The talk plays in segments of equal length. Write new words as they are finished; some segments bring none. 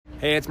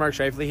Hey, it's Mark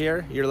Shifley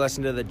here. You're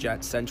listening to the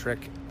Jet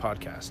Centric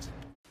Podcast.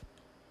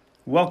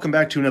 Welcome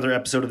back to another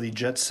episode of the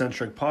Jet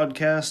Centric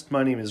Podcast.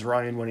 My name is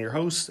Ryan, one of your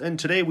hosts, and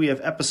today we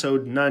have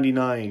episode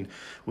 99,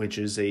 which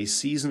is a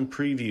season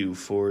preview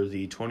for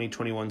the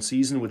 2021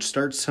 season, which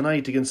starts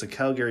tonight against the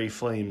Calgary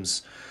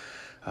Flames.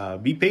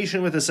 Be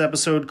patient with this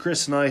episode.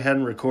 Chris and I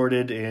hadn't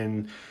recorded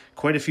in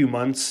quite a few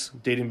months,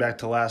 dating back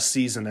to last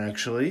season,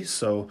 actually,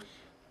 so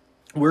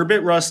we're a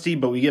bit rusty,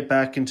 but we get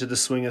back into the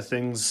swing of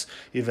things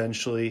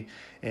eventually.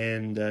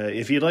 And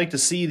if you'd like to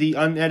see the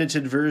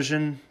unedited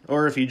version,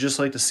 or if you'd just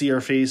like to see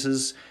our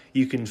faces,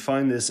 you can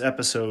find this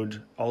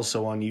episode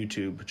also on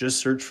YouTube. Just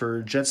search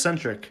for Jet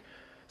Centric.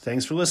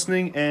 Thanks for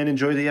listening, and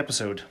enjoy the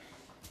episode.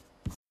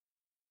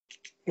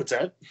 What's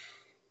that?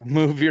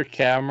 Move your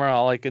camera.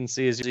 All I can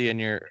see is you and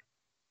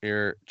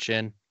your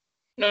chin.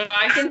 No,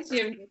 I can see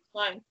him just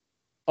fine.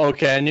 Oh,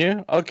 can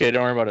you? Okay,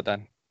 don't worry about it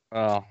then.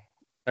 Oh,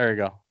 there you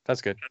go.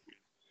 That's good.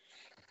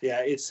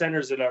 Yeah, it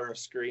centers it on our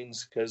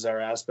screens because our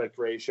aspect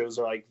ratios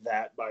are like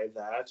that by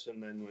that,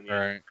 and then when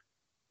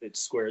it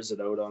squares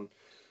it out on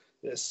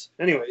this.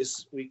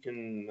 Anyways, we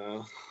can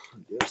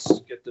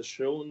just get the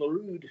show on the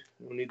road.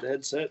 We need the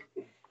headset.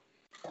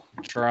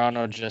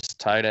 Toronto just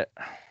tied it.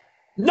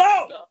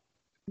 No!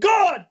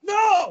 God,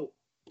 no!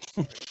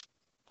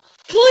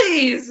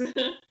 Please!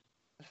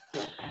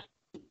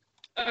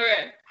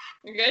 Okay,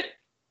 you good?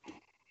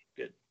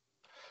 Good.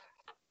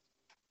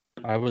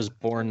 I was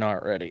born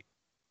not ready.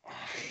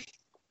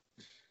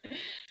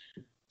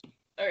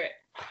 Okay.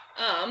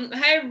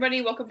 Hi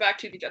everybody, welcome back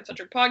to the Jet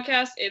Centric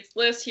Podcast. It's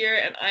Liz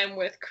here, and I'm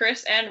with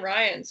Chris and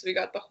Ryan. So we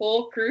got the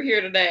whole crew here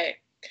today.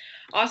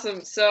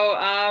 Awesome. So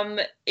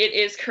it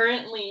is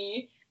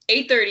currently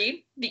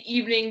 8:30, the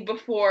evening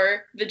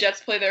before the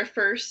Jets play their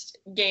first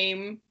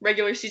game,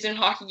 regular season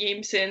hockey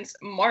game since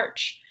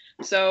March.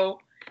 So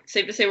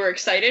safe to say we're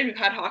excited. We've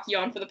had hockey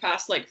on for the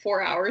past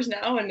 4 hours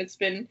now, and it's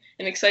been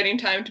an exciting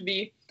time to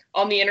be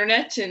on the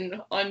internet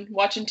and on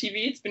watching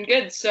TV. It's been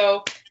good.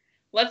 So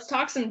let's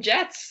talk some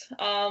Jets.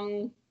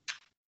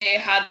 They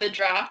had the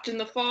draft in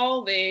the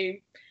fall.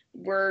 They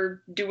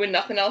were doing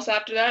nothing else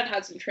after that.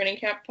 Had some training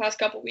camp the past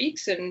couple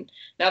weeks, and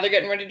now they're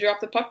getting ready to drop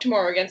the puck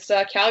tomorrow against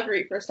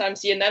Calgary. First time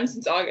seeing them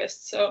since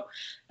August, so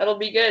that'll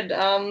be good.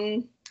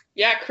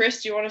 Yeah,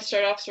 Chris, do you want to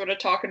start off sort of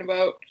talking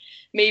about,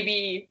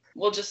 maybe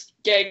we'll just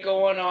get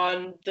going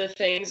on the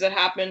things that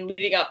happened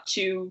leading up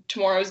to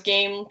tomorrow's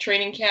game,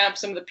 training camp,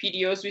 some of the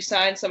PDOs we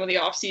signed, some of the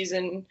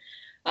off-season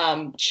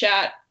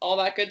chat, all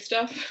that good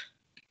stuff?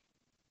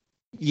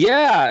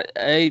 Yeah,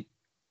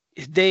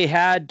 they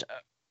had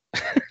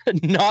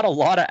not a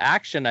lot of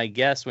action, I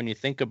guess, when you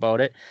think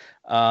about it.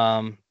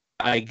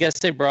 I guess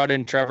they brought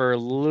in Trevor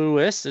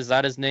Lewis, is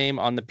that his name,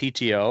 on the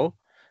PTO,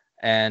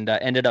 and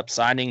ended up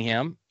signing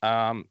him,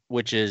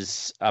 which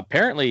is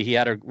apparently he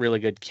had a really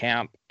good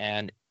camp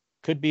and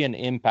could be an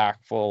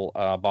impactful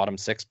bottom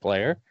six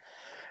player.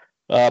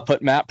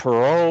 Put Matt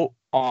Perreault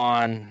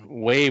on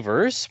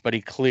waivers, but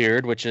he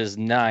cleared, which is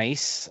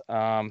nice.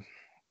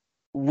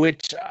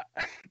 Which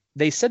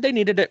they said they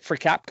needed it for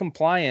cap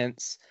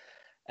compliance,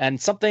 and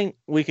something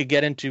we could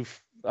get into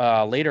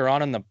later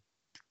on in the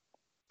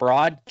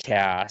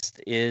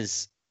broadcast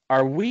is,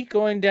 are we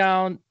going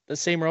down the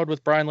same road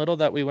with Brian Little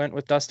that we went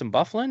with Dustin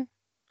Byfuglien?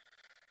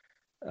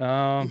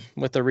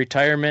 With the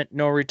retirement,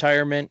 no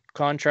retirement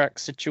contract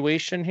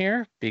situation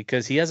here,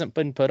 because he hasn't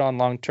been put on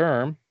long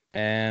term,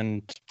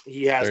 and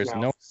there's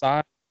no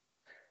sign.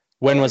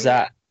 When was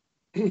that?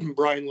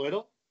 Brian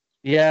Little?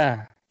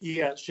 Yeah.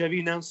 Yeah,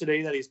 Chevy announced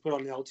today that he's put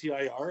on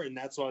LTIR, and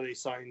that's why they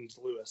signed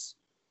Lewis.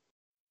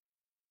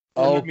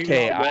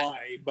 Okay.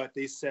 Why, but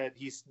they said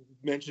he's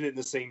mentioned it in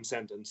the same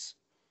sentence.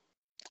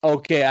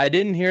 Okay, I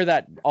didn't hear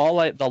that.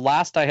 The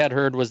last I had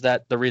heard was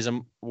that the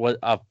reason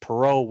of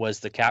Perreault was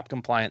the cap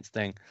compliance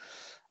thing.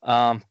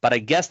 But I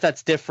guess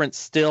that's different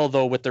still,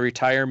 though, with the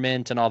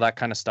retirement and all that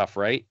kind of stuff,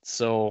 right?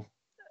 So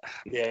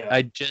yeah,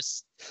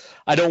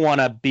 I don't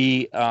want to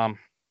be,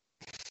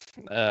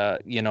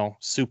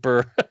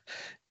 super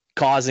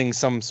causing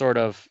some sort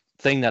of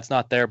thing that's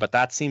not there. But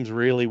that seems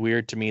really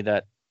weird to me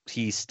that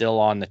he's still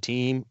on the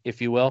team,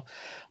 if you will.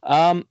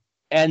 And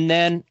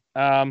then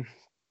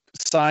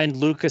signed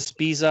Lucas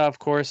Biza, of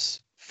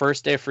course.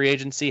 First day of free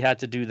agency, had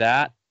to do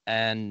that.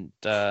 And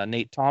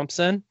Nate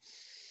Thompson,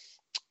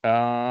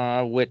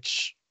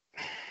 which,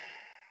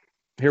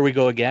 here we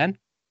go again.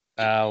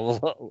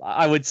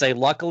 I would say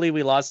luckily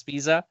we lost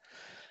Biza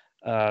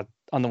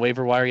on the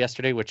waiver wire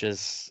yesterday, which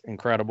is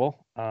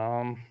incredible.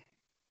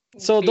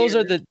 So those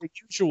are the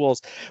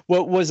usuals.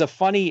 What was a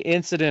funny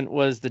incident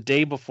was the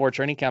day before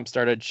training camp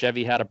started,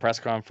 Chevy had a press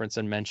conference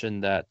and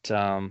mentioned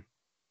that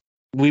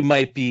we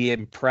might be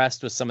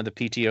impressed with some of the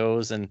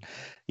PTOs, and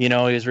he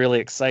was really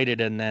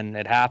excited, and then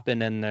it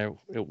happened, and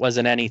it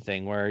wasn't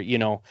anything. Where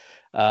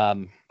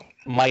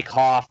Mike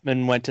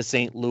Hoffman went to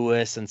St.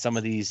 Louis, and some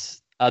of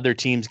these other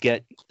teams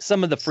get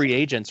some of the free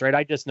agents, right?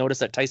 I just noticed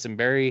that Tyson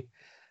Barrie,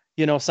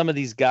 some of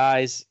these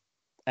guys,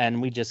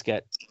 and we just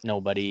get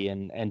nobody,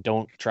 and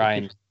don't try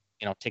and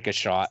take a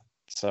shot.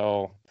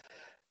 So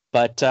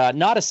But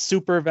not a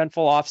super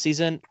eventful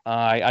offseason.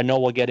 I know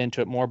we'll get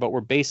into it more, but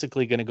we're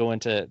basically going to go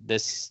into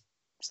this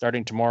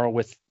starting tomorrow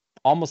with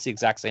almost the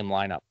exact same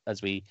lineup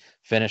as we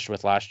finished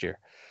with last year.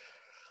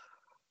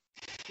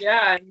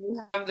 Yeah, and we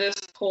have this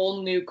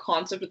whole new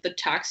concept with the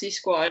taxi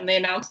squad, and they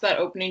announced that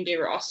opening day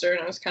roster,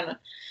 and I was kind of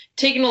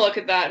taking a look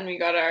at that, and we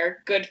got our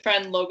good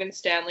friend Logan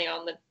Stanley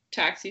on the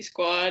taxi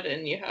squad,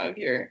 and you have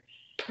your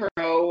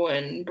Pro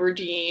and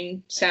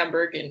Berdine,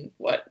 Sandberg, and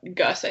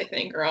Gus, I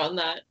think, are on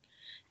that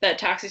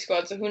taxi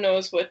squad. So who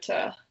knows what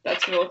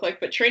that's going to look like.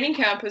 But training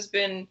camp has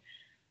been,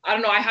 I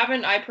don't know,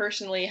 I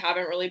personally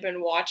haven't really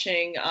been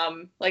watching.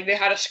 Like they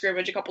had a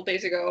scrimmage a couple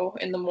days ago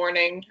in the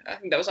morning. I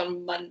think that was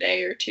on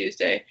Monday or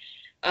Tuesday.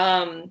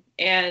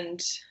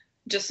 And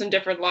just some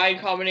different line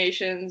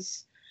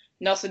combinations.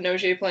 Nelson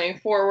Nogier playing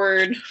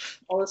forward,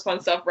 all this fun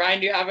stuff. Ryan,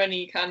 do you have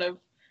any kind of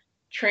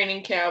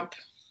training camp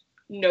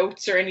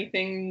notes or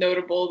anything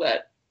notable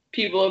that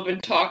people have been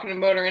talking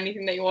about or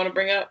anything that you want to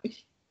bring up?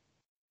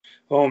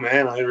 Oh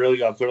man, I really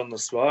got put on the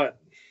spot.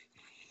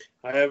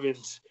 I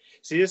haven't.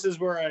 See, this is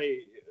where I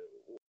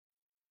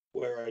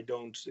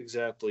don't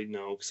exactly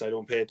know because I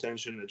don't pay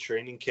attention to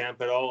training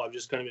camp at all. I've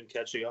just kind of been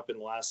catching up in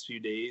the last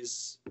few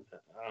days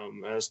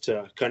as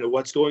to kind of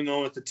what's going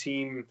on with the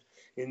team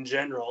in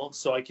general.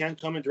 So I can't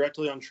comment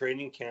directly on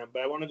training camp,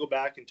 but I want to go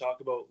back and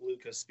talk about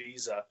Luca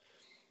Sbisa.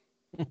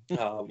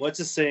 What's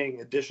the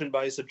saying? Addition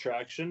by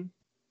subtraction.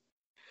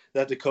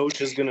 That the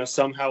coach is going to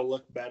somehow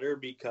look better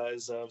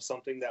because of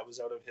something that was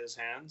out of his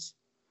hands.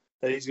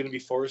 That he's going to be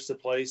forced to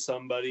play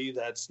somebody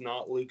that's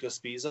not Luca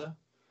Sbisa.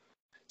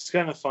 It's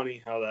kind of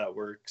funny how that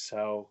works,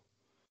 how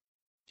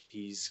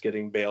he's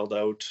getting bailed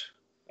out,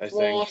 I think.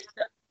 Well,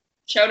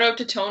 shout out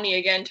to Tony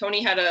again.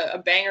 Tony had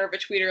a banger of a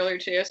tweet earlier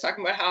today. I was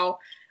talking about how,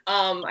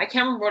 I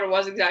can't remember what it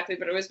was exactly,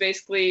 but it was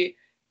basically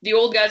the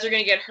old guys are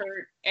going to get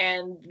hurt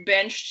and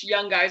benched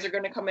young guys are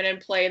going to come in and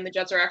play and the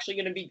Jets are actually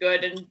going to be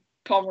good and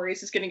Paul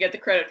Maurice is going to get the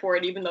credit for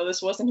it, even though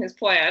this wasn't his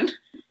plan.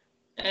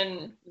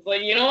 And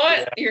like, you know what?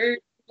 Yeah. You're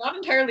not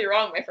entirely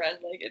wrong, my friend.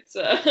 Like it's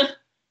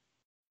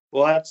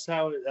Well, that's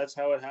how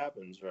it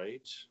happens,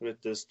 right?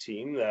 With this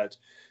team, that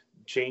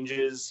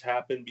changes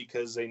happen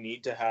because they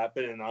need to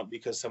happen and not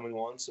because someone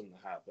wants them to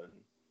happen.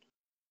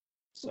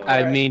 So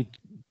I mean,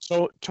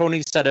 so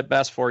Tony said it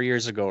best 4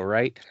 years ago,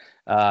 right?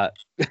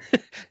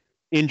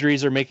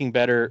 Injuries are making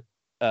better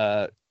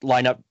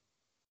lineup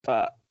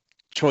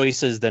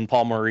choices than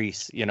Paul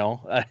Maurice, you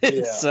know.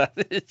 It's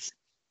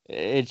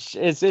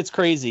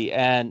crazy,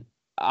 and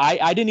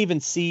I didn't even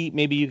see.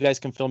 Maybe you guys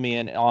can fill me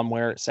in on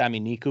where Sami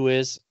Niku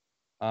is.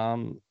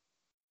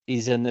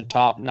 He's in the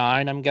top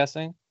 9, I'm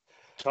guessing.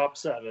 Top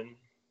 7.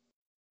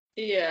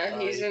 Yeah,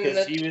 he's in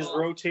because he was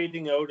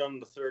rotating out on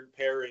the third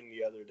pairing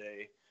the other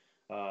day.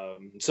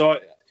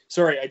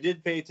 Sorry, I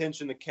did pay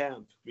attention to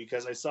camp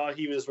because I saw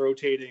he was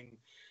rotating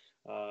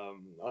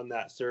on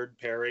that third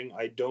pairing.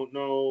 I don't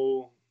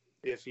know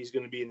if he's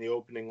going to be in the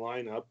opening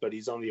lineup, but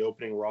he's on the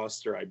opening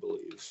roster, I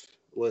believe.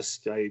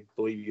 List, I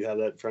believe you have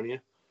that in front of you.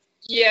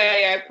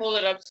 Yeah, I pulled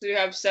it up. So you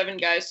have 7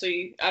 guys. So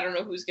I don't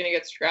know who's going to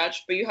get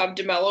scratched, but you have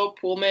DeMello,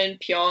 Pullman,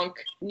 Pionk,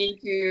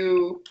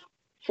 Niku,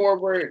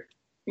 forward,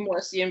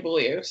 Morrissey, and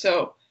Beaulieu.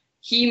 So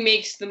he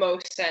makes the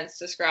most sense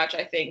to scratch,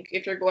 I think.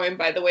 If you're going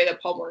by the way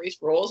that Paul Maurice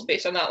rolls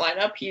based on that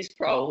lineup, he's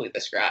probably the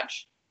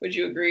scratch. Would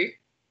you agree?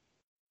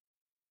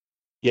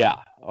 Yeah.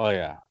 Oh,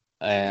 yeah.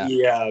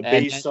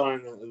 Based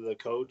on the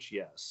coach,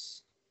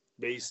 yes.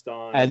 Based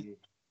on...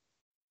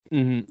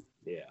 Yeah,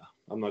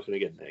 I'm not going to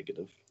get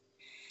negative.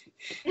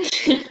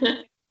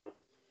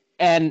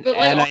 and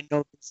I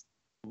know,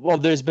 well,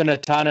 there's been a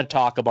ton of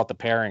talk about the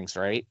pairings,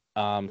 right?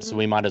 So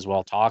we might as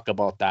well talk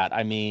about that.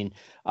 I mean,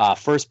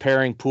 first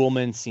pairing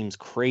Pullman seems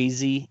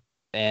crazy,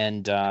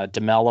 and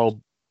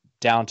DeMello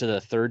down to the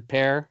third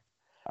pair.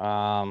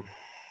 I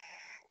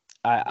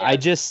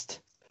just,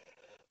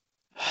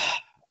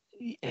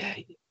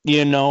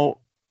 you know,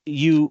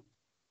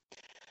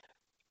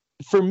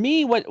 for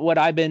me, what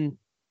I've been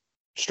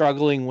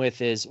struggling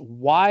with is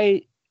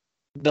why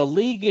the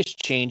league is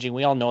changing.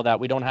 We all know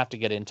that. We don't have to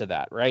get into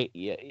that, right?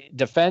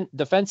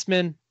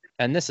 Defensemen,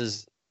 and this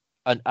is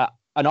an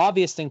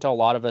obvious thing to a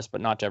lot of us,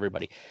 but not to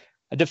everybody.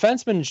 A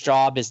defenseman's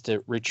job is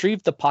to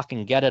retrieve the puck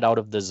and get it out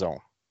of the zone.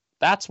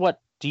 That's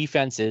what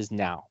defense is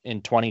now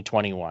in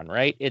 2021,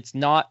 right? It's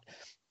not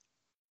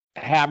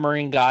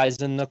hammering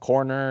guys in the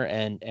corner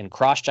and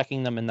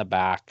cross-checking them in the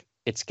back.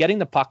 It's getting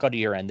the puck out of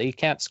your end. They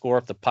can't score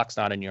if the puck's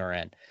not in your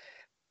end.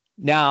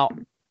 Now,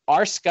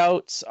 our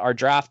scouts, our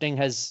drafting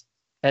has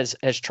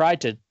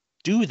tried to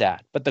do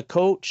that, but the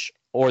coach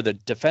or the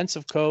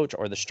defensive coach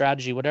or the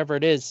strategy, whatever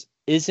it is,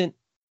 isn't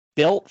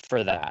built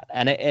for that.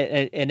 And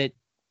it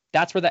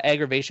that's where the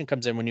aggravation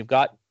comes in when you've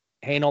got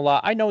Heinola.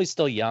 I know he's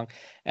still young,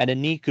 and a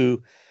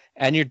Niku,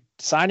 and you're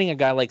signing a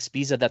guy like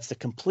Sbisa that's the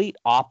complete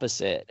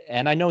opposite.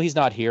 And I know he's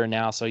not here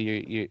now, so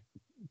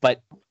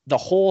but the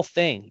whole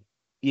thing,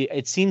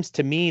 it seems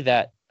to me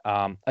that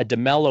a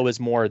DeMello is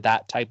more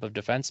that type of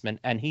defenseman,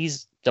 and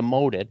he's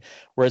demoted,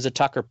 whereas a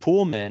Tucker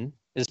Pullman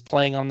is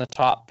playing on the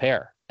top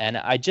pair. And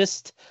I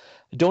just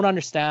don't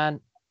understand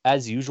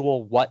as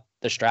usual, what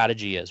the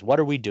strategy is. What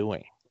are we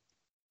doing?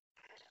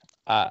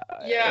 I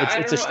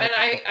don't know. And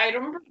I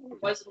don't remember who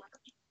it was,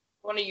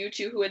 one of you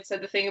two, who had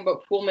said the thing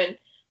about Poolman.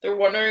 They're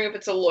wondering if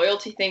it's a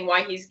loyalty thing,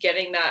 why he's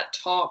getting that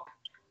top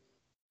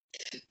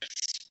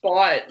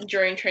spot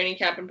during training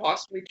camp and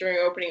possibly during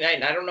opening night.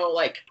 And I don't know,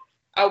 like,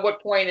 at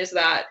what point is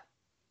that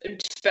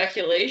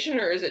speculation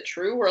or is it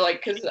true? Or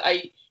like, because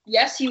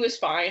yes, he was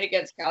fine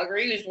against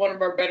Calgary. He was one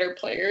of our better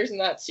players in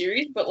that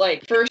series, but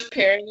like first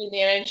pairing in the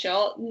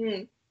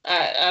NHL,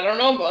 I don't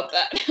know about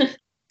that.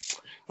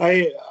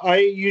 I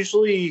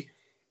usually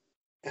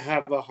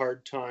have a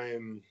hard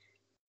time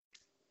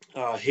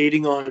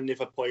hating on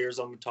if a player's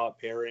on the top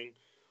pairing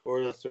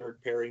or the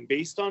third pairing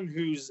based on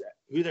who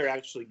they're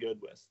actually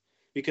good with.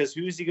 Because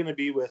who's he going to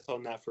be with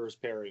on that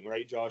first pairing,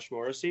 right? Josh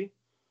Morrissey?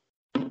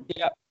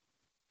 Yeah.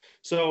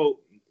 So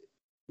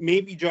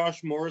maybe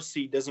Josh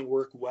Morrissey doesn't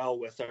work well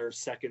with our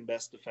second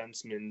best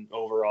defenseman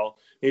overall.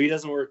 Maybe he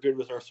doesn't work good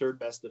with our third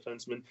best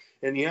defenseman.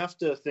 And you have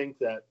to think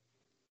that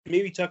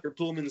maybe Tucker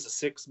Poolman's the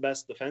sixth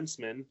best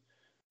defenseman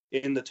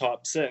in the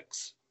top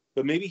six,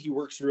 but maybe he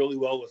works really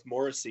well with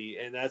Morrissey,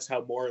 and that's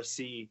how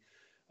Morrissey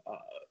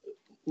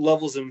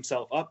levels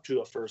himself up to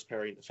a first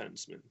pairing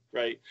defenseman,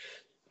 right?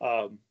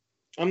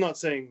 I'm not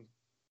saying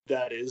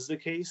that is the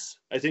case.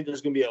 I think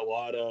there's going to be a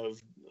lot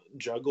of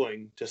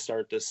juggling to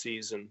start this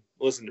season.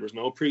 Listen, there was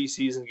no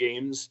preseason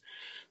games.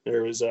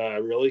 There was a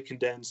really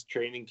condensed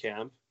training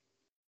camp.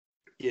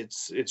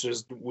 It's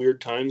just weird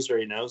times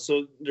right now,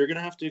 so they're going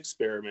to have to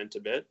experiment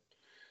a bit.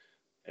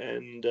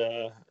 And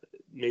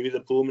maybe the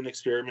Poolman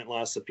experiment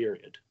lasts a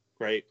period,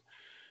 right?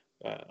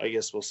 I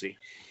guess we'll see.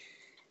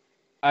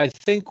 I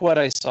think what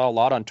I saw a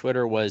lot on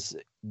Twitter was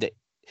that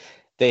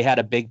they had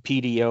a big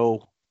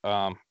PDO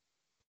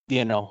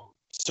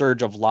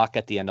surge of luck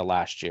at the end of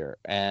last year,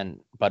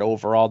 but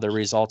overall the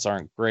results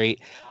aren't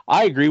great.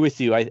 I agree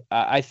with you.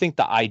 I think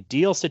the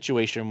ideal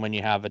situation when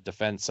you have a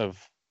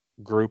defensive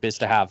group is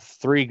to have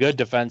three good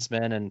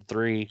defensemen and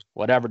three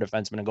whatever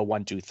defensemen and go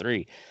 1, 2,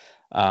 3.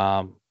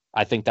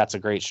 I think that's a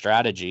great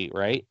strategy,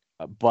 right?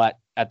 But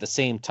at the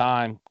same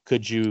time,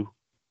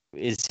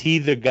 is he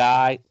the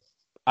guy?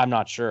 I'm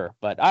not sure,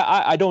 but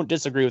I don't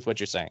disagree with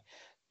what you're saying.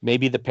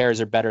 Maybe the pairs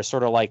are better,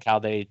 sort of like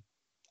how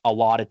a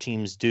lot of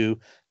teams do,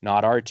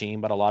 not our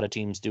team, but a lot of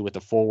teams do with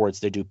the forwards.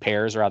 They do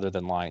pairs rather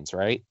than lines,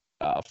 right?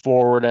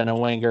 Forward and a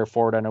winger,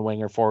 forward and a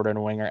winger, forward and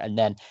a winger, and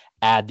then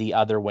add the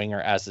other winger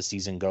as the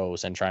season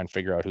goes and try and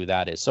figure out who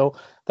that is. So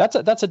that's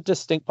a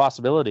distinct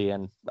possibility,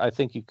 and I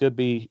think you could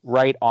be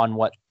right on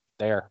what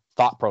their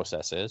thought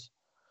process is.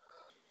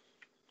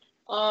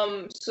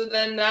 So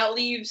then that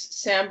leaves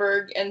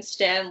Samberg and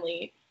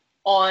Stanley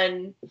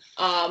on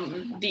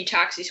the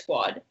taxi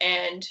squad,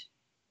 and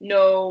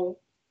no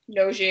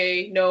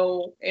Noje,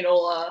 no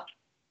Enola.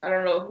 I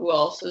don't know who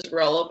else is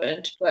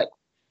relevant, but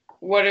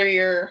what are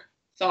your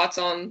thoughts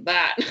on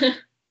that? I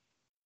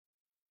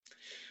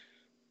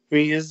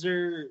mean, is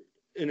there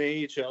an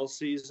AHL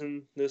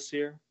season this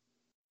year?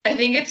 I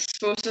think it's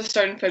supposed to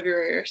start in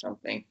February or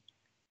something.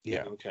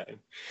 Yeah. Okay.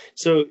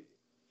 So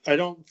I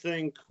don't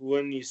think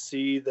when you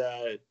see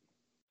that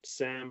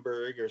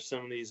Samberg or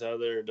some of these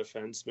other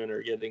defensemen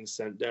are getting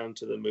sent down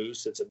to the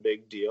Moose, it's a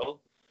big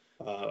deal.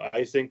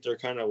 I think they're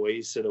kind of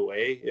wasted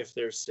away if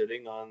they're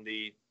sitting on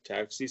the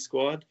taxi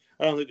squad.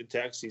 I don't think the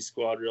taxi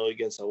squad really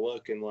gets a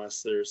look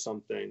unless there's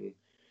something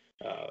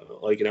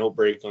like an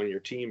outbreak on your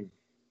team,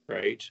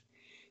 right?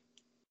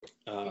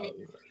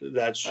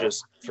 That's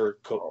just for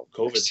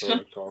COVID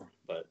protocol.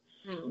 But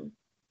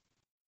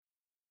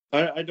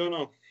I don't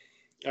know.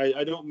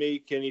 I don't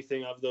make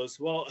anything of those.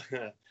 Well,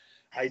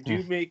 I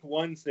do make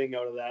one thing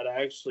out of that.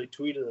 I actually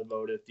tweeted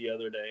about it the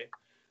other day.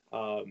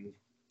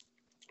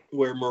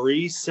 Where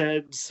Marie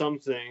said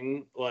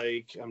something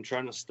like, I'm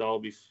trying to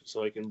stall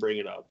so I can bring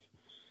it up.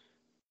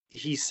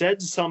 He said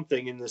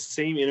something in the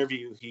same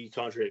interview he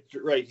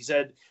contradicted. Right. He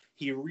said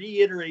he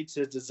reiterates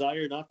his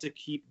desire not to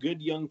keep good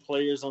young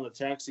players on the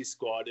taxi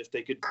squad if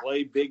they could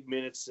play big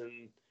minutes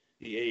in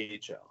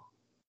the AHL.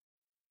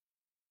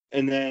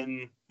 And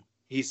then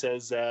he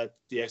says that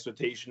the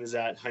expectation is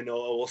that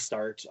Heinola will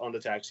start on the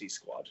taxi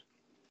squad.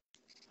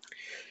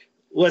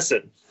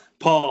 Listen,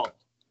 Paul,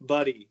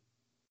 buddy,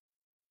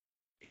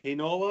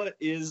 Heinola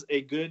is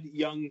a good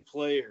young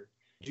player.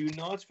 Do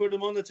not put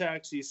him on the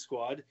taxi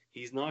squad.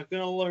 He's not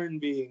going to learn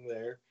being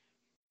there.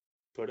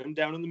 Put him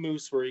down in the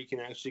Moose where he can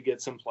actually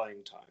get some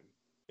playing time.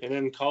 And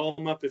then call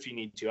him up if you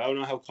need to. I don't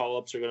know how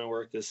call-ups are going to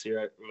work this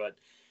year, but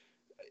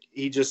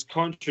he just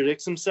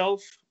contradicts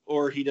himself,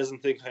 or he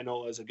doesn't think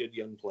Heinola is a good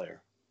young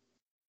player.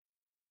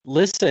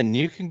 Listen,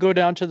 you can go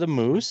down to the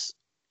Moose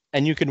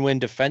and you can win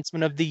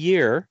Defenseman of the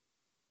Year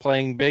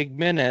playing big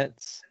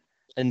minutes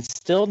and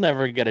still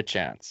never get a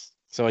chance.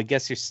 So I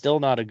guess you're still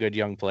not a good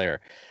young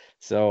player.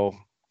 So,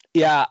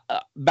 yeah,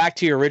 back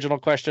to your original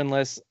question,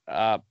 Liz.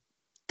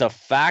 The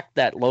fact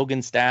that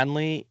Logan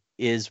Stanley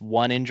is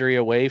one injury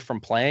away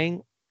from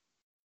playing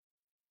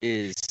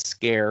is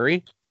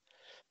scary.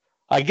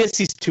 I guess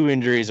he's 2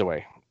 injuries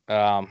away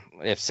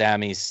if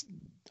Sammy's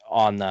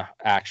on the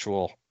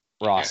actual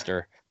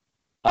roster.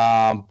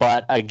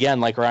 But again,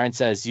 like Ryan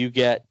says, you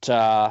get,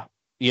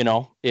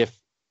 if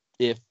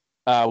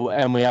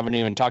and we haven't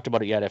even talked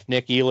about it yet. If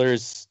Nick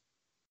Ehlers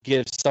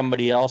gives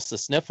somebody else the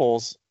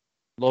sniffles,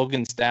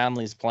 Logan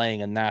Stanley's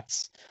playing, and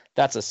that's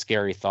a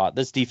scary thought.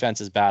 This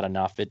defense is bad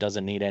enough; it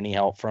doesn't need any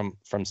help from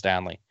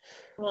Stanley.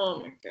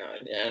 Oh my God!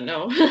 Yeah,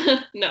 no,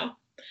 no.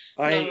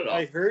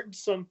 I heard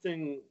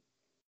something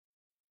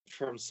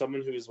from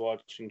someone who was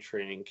watching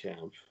training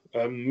camp,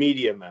 a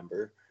media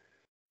member,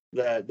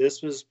 that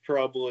this was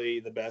probably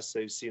the best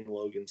they've seen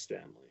Logan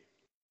Stanley.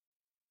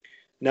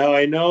 Now,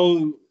 I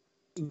know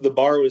the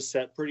bar was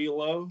set pretty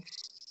low,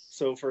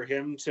 so for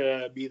him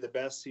to be the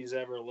best he's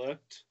ever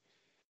looked,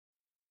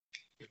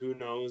 who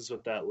knows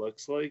what that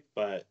looks like,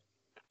 but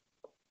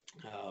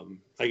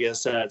I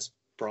guess that's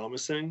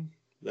promising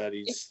that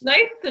he's... It's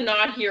nice to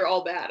not hear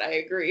all bad, I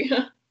agree.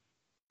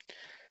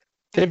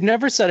 They've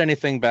never said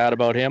anything bad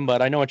about him,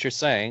 but I know what you're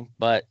saying.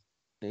 But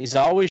he's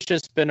always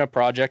just been a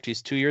project.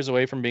 He's 2 years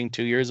away from being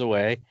 2 years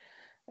away.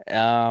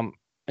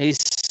 He's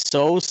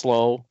so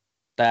slow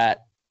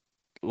that,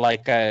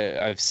 like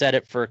I've said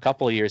it for a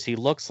couple of years, he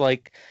looks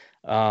like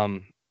a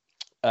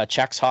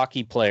Czechs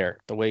hockey player,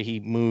 the way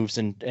he moves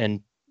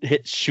and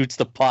shoots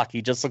the puck.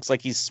 He just looks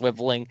like he's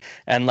swiveling,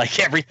 and like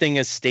everything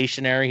is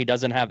stationary. He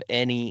doesn't have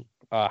any...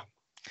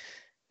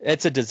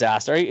 it's a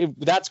disaster.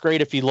 That's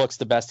great if he looks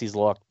the best he's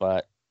looked,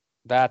 but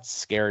that's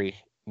scary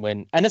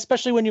and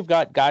especially when you've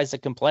got guys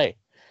that can play.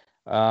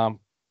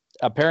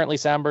 Apparently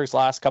Sandberg's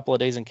last couple of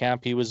days in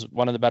camp, he was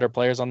one of the better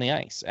players on the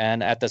ice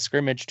and at the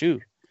scrimmage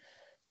too.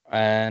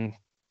 And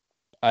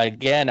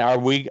again,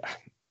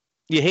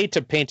 you hate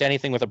to paint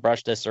anything with a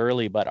brush this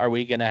early, but are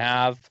we going to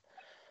have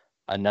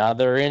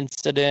another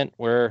incident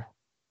where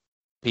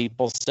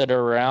people sit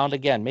around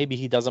again? Maybe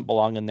he doesn't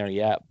belong in there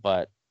yet,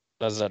 but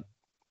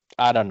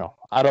I don't know.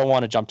 I don't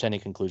want to jump to any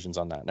conclusions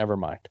on that. Never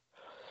mind.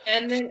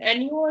 And then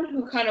anyone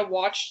who kind of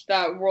watched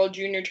that World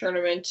Junior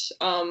tournament,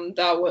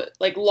 that was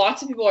like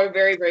lots of people are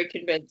very, very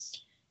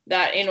convinced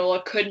that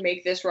Heinola could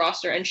make this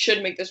roster and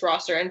should make this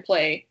roster and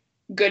play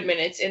good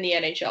minutes in the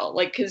NHL.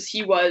 Like, because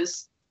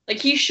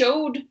he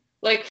showed,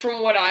 like,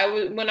 from when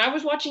I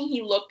was watching,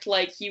 he looked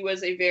like he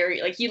was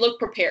he looked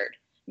prepared.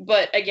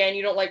 But again,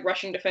 you don't like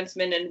rushing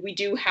defensemen, and we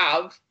do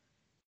have,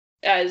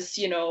 as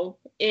you know,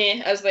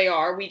 as they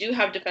are, we do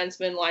have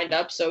defensemen lined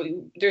up, so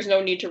there's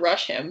no need to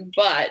rush him.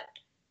 But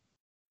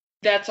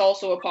that's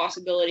also a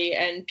possibility,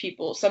 and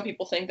some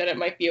people think that it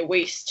might be a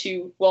waste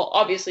to, well,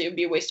 obviously it would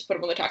be a waste to put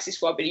him on the taxi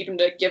squad, but even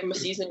to give him a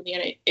season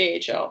in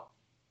the AHL.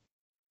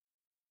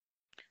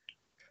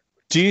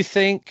 Do you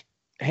think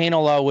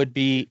Heinola would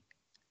be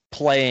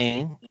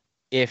playing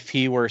if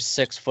he were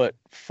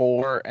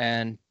 6'4"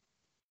 and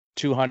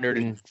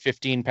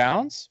 215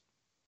 pounds?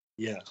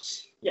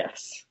 Yes.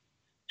 Yes.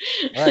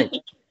 Right.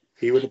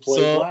 He would have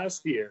played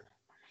last year.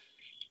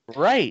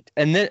 Right.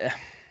 And then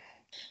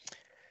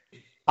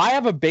I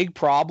have a big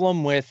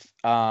problem with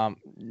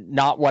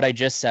not what I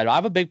just said. I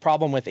have a big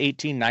problem with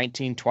 18,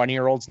 19,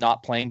 20-year-olds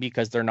not playing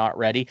because they're not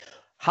ready.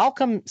 How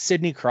come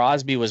Sidney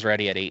Crosby was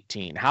ready at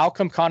 18? How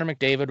come Connor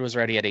McDavid was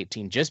ready at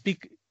 18?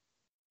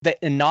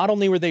 And not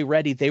only were they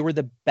ready, they were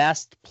the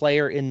best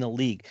player in the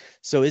league.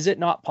 So is it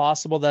not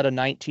possible that a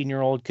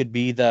 19-year-old could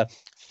be the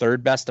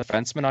third best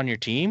defenseman on your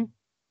team?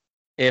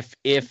 If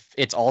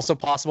it's also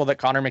possible that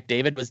Connor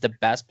McDavid was the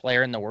best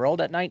player in the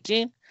world at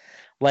 19?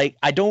 Like,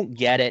 I don't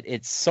get it.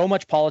 It's so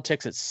much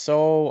politics. It's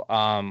so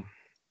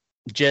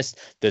just,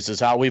 this is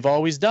how we've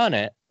always done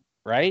it,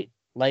 right?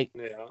 Like,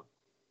 yeah.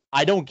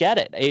 I don't get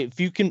it. If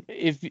you can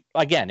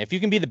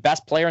be the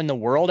best player in the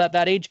world at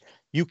that age,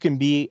 you can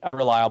be a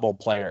reliable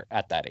player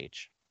at that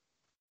age.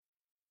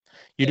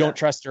 Do you not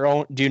trust your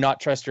own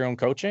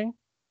coaching?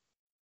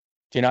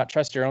 Do you not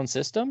trust your own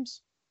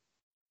systems?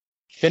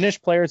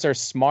 Finnish players are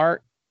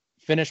smart.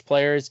 Finnish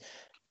players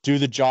do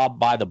the job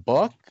by the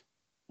book.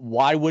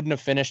 Why wouldn't a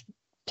Finnish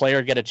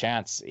player get a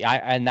chance?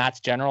 And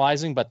that's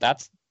generalizing, but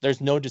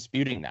there's no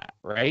disputing that,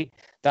 right?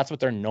 That's what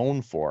they're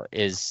known for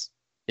is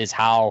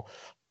how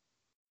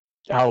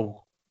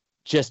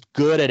just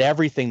good at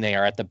everything they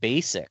are at the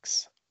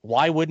basics.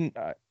 Why wouldn't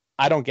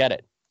I don't get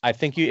it. I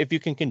think if you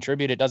can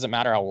contribute, it doesn't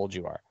matter how old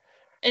you are.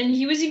 And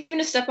he was even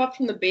a step up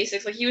from the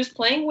basics. Like, he was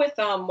playing with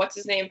what's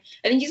his name?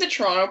 I think he's a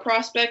Toronto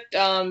prospect,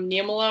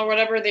 Niemela or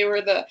whatever.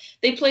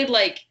 They played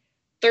like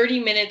 30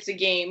 minutes a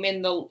game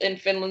in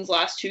Finland's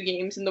last two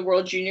games in the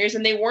World Juniors,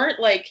 and they weren't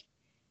like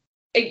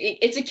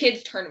it's a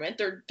kids tournament.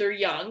 They're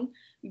young,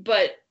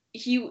 but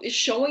he is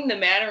showing the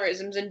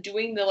mannerisms and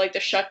doing the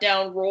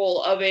shutdown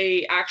role of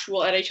a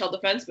actual NHL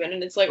defenseman.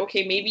 And it's like,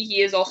 okay, maybe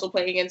he is also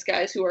playing against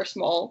guys who are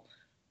small.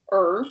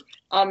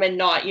 And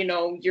not,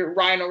 your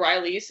Ryan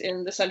O'Reilly's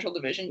in the Central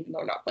Division, even though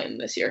we're not playing them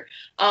this year.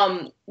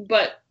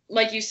 But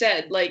like you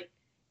said, like,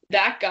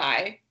 that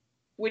guy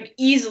would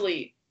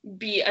easily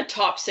be a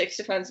top 6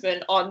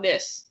 defenseman on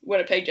this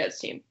Winnipeg Jets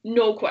team.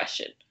 No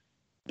question.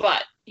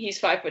 But he's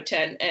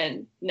 5'10"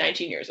 and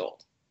 19 years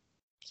old.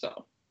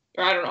 So,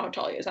 or I don't know how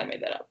tall he is. I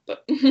made that up,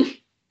 but.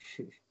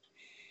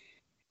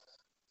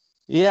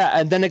 Yeah.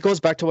 And then it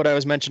goes back to what I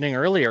was mentioning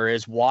earlier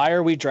is why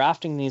are we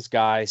drafting these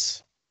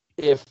guys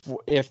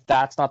if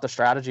that's not the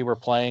strategy we're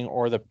playing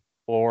or the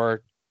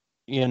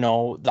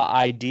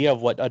idea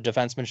of what a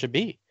defenseman should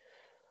be.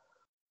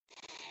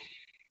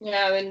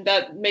 Yeah, and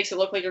that makes it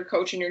look like your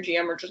coach and your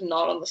GM are just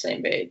not on the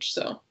same page.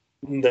 So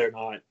They're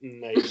not.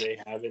 They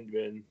haven't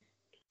been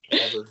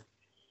ever.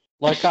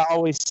 Like I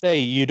always say,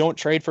 you don't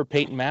trade for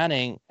Peyton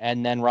Manning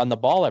and then run the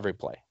ball every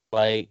play.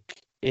 Like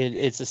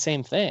it's the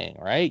same thing,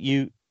 right?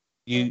 You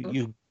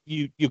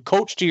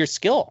coach to your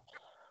skill.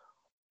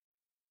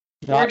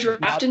 We're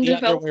draft and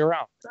develop. Way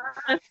around.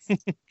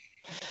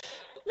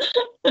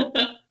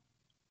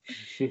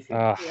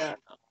 Yeah.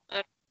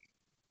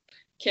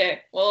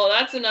 Okay. Well,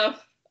 that's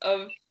enough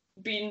of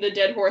beating the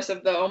dead horse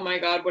of the, oh my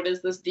God, what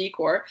is this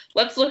decor?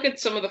 Let's look at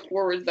some of the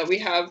forwards that we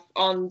have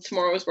on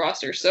tomorrow's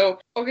roster. So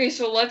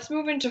let's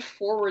move into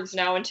forwards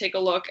now and take a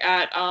look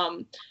at,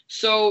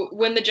 so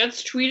when the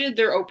Jets tweeted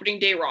their opening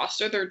day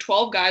roster, there are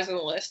 12 guys on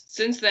the list.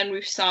 Since then,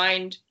 we've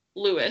signed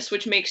Lewis,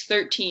 which makes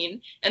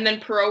 13, and then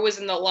Perreault was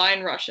in the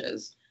line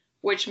rushes,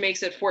 which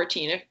makes it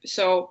 14.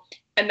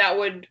 And that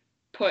would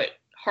put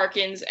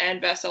Harkins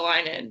and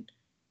Vesalainen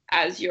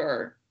as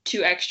your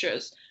two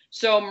extras.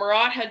 So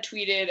Murat had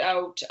tweeted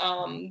out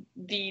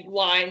the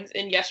lines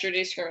in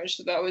yesterday's scrimmage.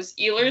 So that was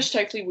Ehlers,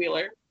 Scheifele,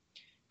 Wheeler,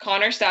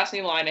 Connor,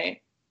 Stastny, Laine,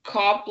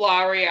 Kopp,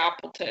 Lowry,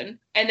 Appleton.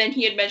 And then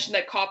he had mentioned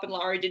that Kopp and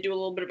Lowry did do a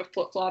little bit of a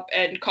flip-flop,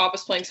 and Kopp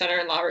was playing center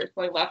and Lowry was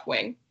playing left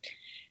wing.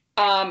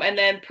 And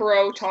then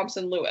Perreault,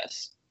 Thompson,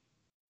 Lewis.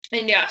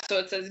 And yeah, so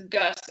it says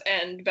Gus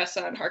and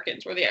Vesa and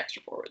Harkins were the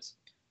extra forwards.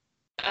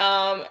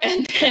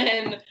 And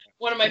then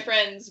one of my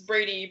friends,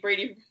 Brady,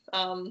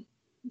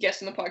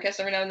 guest on the podcast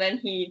every now and then,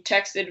 he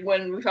texted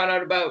when we found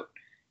out about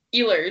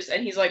Ehlers,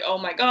 and he's like, oh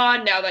my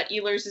God, now that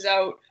Ehlers is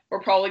out, we're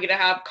probably going to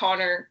have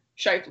Connor,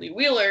 Scheifele,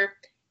 Wheeler,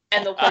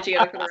 and they'll play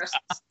together for the rest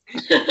of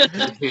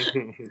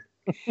the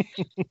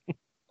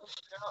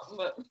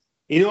But,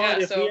 you know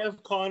what, if we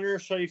have Connor,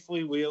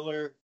 Scheifele,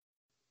 Wheeler,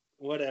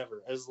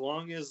 whatever, as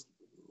long as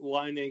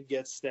Laine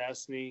gets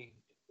Stastny,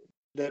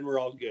 then we're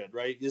all good,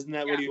 right? Isn't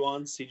that what he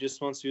wants? He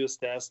just wants to do a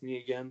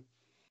Stastny again?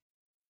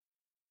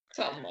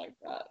 Something like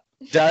that.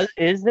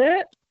 Is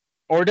it?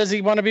 Or does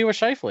he want to be with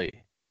Scheifele?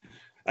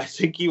 I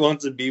think he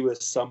wants to be with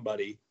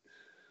somebody.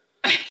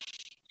 I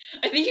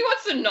think he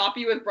wants to not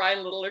be with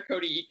Brian Little or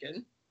Cody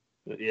Eakin.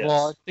 Yes.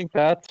 Well, I think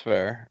that's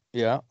fair.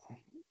 Yeah.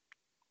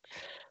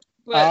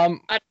 But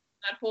that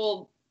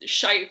whole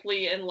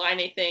Scheifele and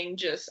Laine thing,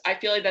 I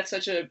feel like that's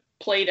such a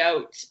played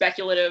out,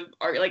 speculative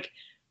art. Like,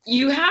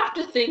 you have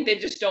to think they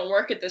just don't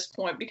work at this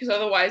point, because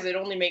otherwise it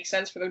only makes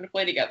sense for them to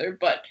play together.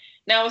 But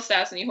now with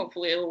Stastny,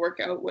 hopefully it'll work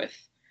out with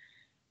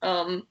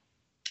them.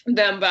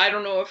 But I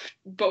don't know if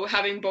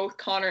having both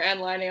Connor and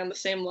Laine on the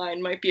same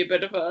line might be a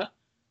bit of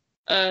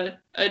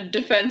a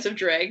defensive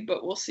drag,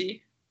 but we'll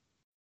see.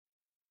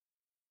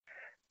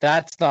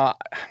 That's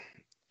not.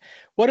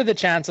 What are the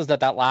chances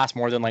that lasts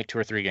more than like 2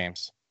 or 3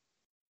 games?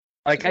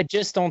 Like, I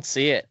just don't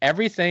see it.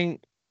 Everything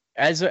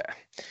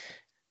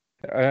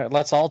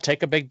let's all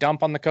take a big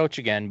dump on the coach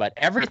again, but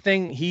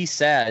everything he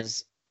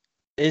says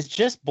is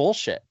just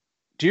bullshit.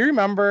 Do you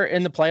remember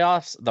in the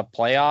playoffs,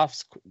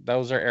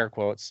 those are air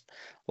quotes,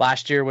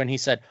 last year when he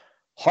said,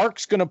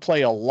 Hark's going to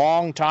play a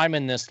long time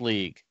in this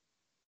league?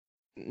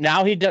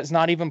 Now he does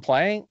not even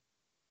playing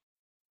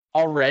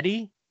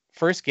already.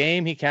 First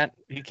game, he can't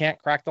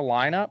crack the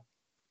lineup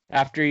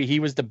after he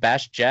was the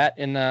best Jet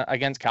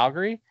against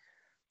Calgary.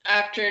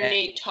 After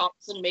Nate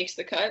Thompson makes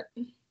the cut.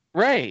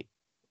 Right.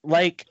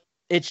 Like,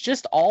 it's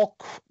just all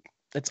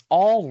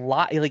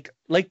like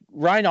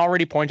Ryan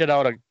already pointed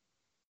out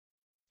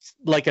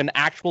an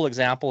actual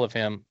example of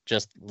him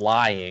just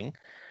lying.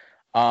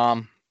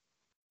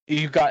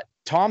 You've got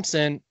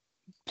Thompson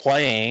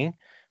playing,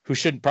 who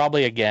should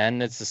probably,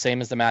 again, it's the same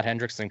as the Matt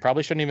Hendricks thing,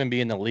 probably shouldn't even be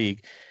in the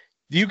league.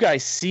 You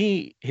guys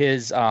see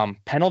his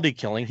penalty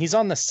killing. He's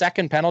on the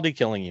second penalty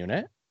killing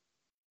unit,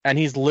 and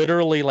he's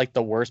literally like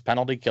the worst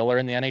penalty killer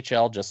in the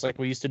NHL, just like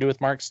we used to do with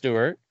Mark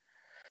Stewart.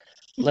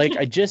 Like,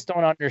 I just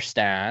don't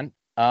understand.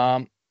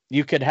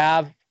 You could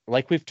have,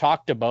 like we've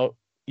talked about,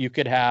 you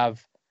could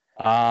have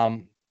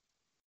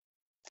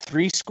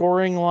 3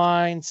 scoring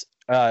lines.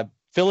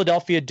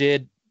 Philadelphia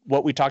did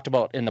what we talked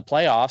about in the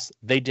playoffs.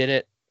 They did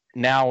it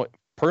now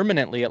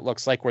permanently, it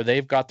looks like, where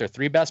they've got their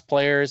 3 best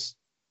players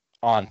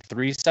on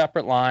 3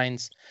 separate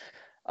lines.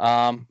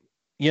 I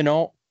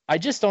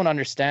just don't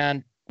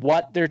understand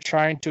what they're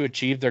trying to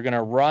achieve. They're going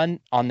to run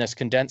on this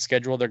condensed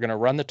schedule. They're going to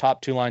run the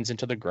top 2 lines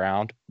into the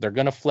ground. They're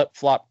going to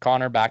flip-flop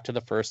Connor back to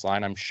the first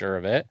line, I'm sure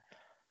of it.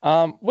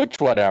 Which,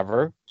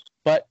 whatever.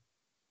 But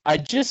I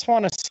just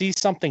want to see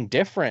something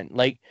different.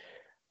 Like,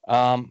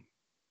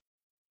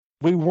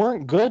 we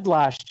weren't good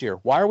last year.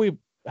 Why are we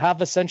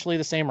have essentially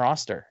the same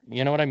roster?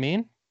 You know what I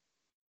mean?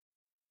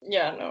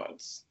 Yeah, no,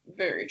 it's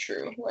very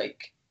true.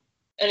 Like,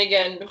 and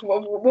again,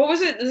 what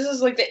was it? This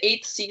is like the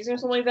 8th season or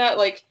something like that.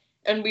 Like,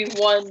 and we've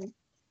won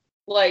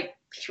like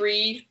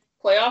 3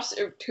 playoffs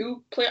or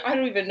 2 I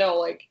don't even know.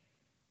 Like,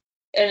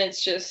 and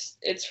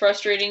it's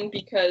frustrating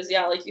because,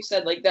 yeah, like you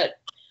said, like that,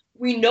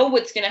 we know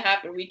what's going to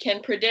happen. We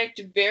can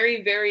predict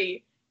very,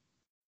 very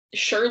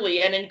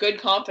surely and in good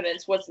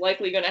confidence what's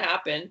likely going to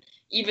happen,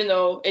 even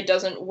though it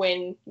doesn't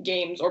win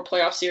games or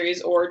playoff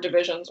series or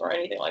divisions or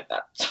anything like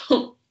that.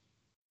 So,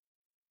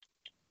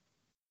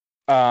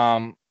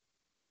 Ryan,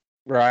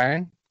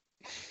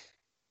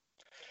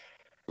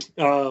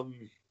 Yeah,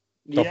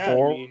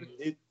 I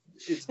mean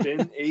it's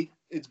been eight.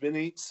 It's been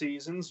 8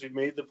 seasons. We've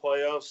made the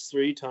playoffs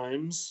 3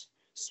 times.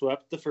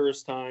 Swept the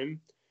first time.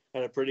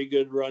 Had a pretty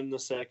good run the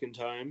second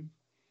time.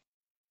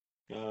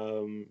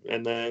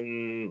 And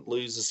then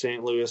lose to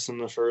St. Louis in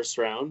the first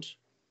round.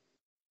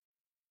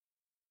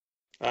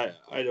 I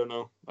don't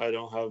know. I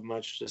don't have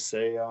much to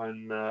say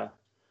on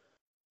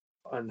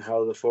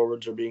how the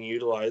forwards are being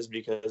utilized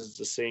because it's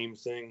the same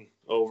thing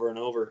over and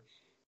over.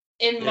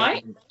 in my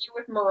interview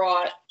with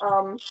Marat,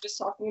 just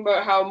talking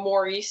about how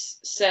Maurice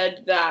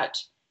said that,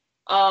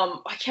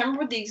 I can't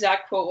remember what the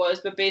exact quote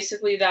was, but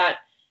basically that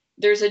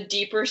there's a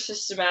deeper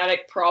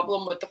systematic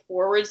problem with the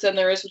forwards than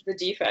there is with the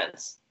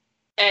defense.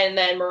 And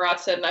then Marat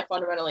said, and I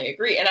fundamentally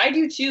agree. And I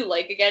do too,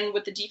 like, again,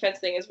 with the defense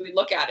thing as we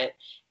look at it.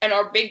 And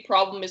our big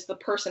problem is the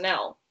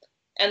personnel.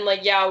 And,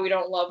 like, yeah, we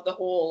don't love the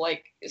whole,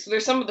 like, so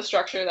there's some of the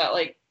structure that,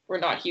 like, we're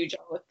not huge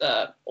on with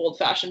the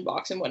old-fashioned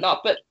box and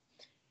whatnot. But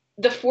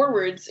the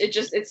forwards,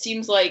 it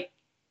seems like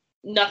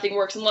nothing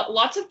works. And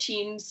lots of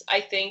teams, I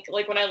think,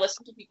 like, when I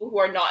listen to people who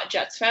are not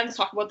Jets fans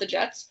talk about the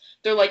Jets,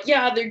 they're like,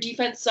 yeah, their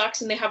defense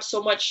sucks and they have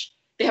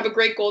a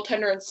great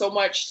goaltender and so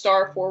much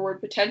star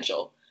forward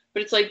potential.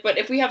 But it's like, but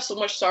if we have so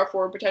much star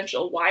forward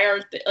potential, why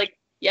aren't they, like,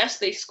 yes,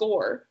 they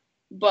score,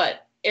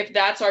 but if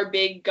that's our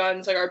big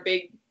guns,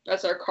 like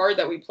that's our card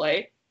that we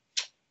play,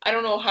 I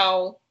don't know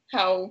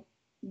how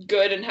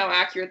good and how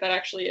accurate that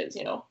actually is,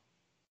 you know?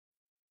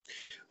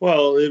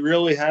 Well, it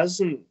really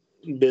hasn't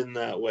been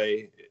that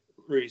way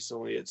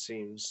recently, it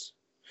seems.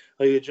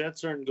 Like, the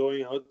Jets aren't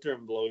going out there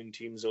and blowing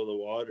teams out of the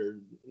water.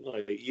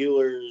 Like,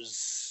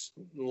 Ehlers,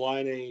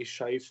 Laine,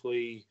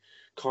 Scheifele,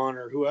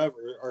 Connor,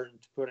 whoever,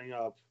 aren't putting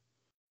up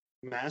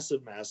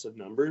massive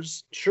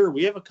numbers. Sure,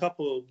 we have a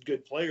couple of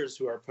good players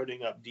who are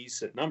putting up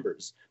decent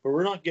numbers, but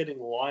we're not getting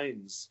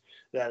lines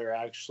that are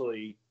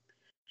actually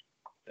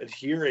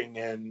adhering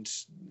and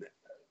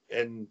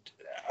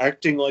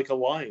acting like a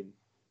line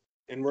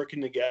and working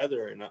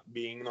together and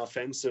being an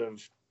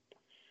offensive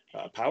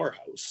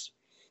powerhouse.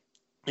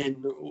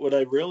 And a lot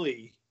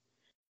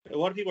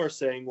of people are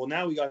saying, well,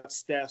 now we got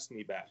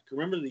Stastny back.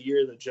 Remember the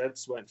year the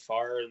Jets went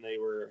far and they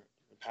were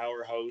a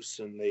powerhouse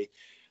and they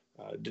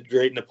did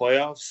great in the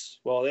playoffs?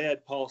 Well, they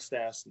had Paul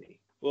Stastny.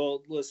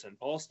 Well, listen,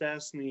 Paul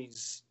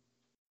Stastny's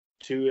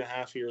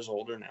 2.5 years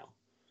older now,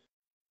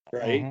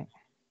 right?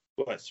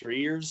 Mm-hmm. What, 3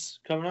 years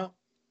coming up?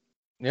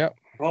 Yep.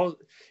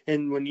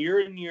 And when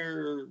you're in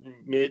your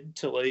mid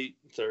to late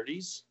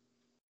 30s,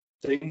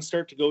 things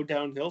start to go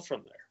downhill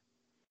from there.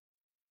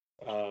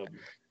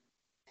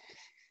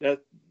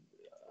 That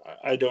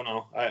I don't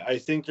know. I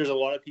think there's a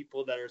lot of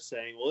people that are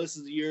saying, well, this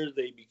is the year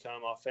they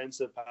become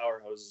offensive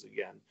powerhouses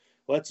again.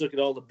 Let's look at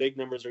all the big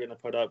numbers they're going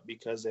to put up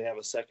because they have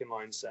a second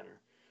line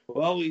center.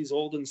 Well, he's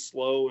old and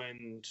slow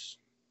and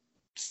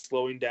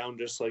slowing down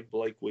just like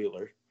Blake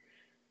Wheeler.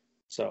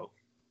 So,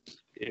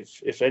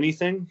 if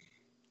anything,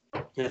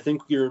 I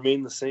think we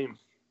remain the same.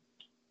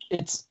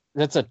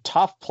 That's a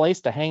tough place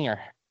to hang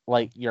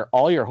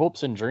all your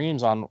hopes and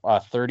dreams on a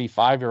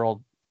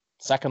 35-year-old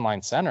second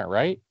line center,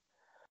 right?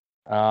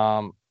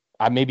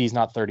 Maybe he's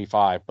not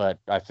 35, but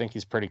I think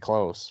he's pretty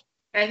close.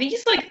 I think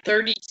he's like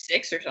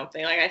 36 or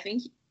something. Like, I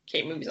think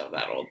maybe he's not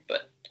that old,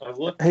 but I've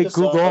looked hey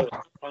Google,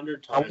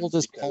 100 times. How old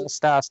is Paul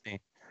Stastny?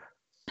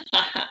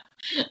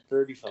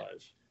 35.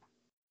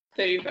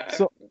 35.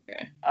 So,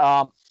 okay.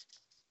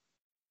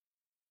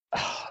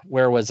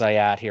 Where was I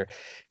at here?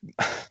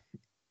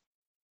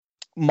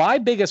 My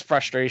biggest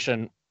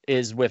frustration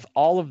is with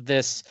all of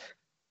this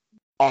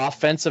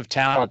offensive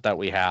talent that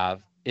we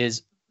have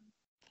is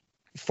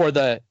for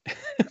the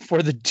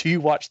do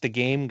you watch the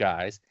game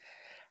guys?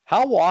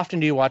 How often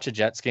do you watch a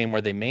Jets game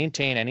where they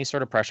maintain any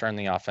sort of pressure in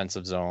the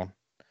offensive zone?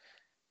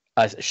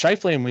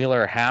 Scheifele and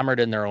Wheeler are hammered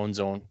in their own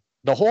zone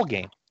the whole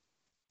game.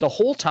 The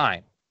whole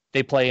time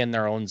they play in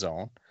their own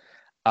zone.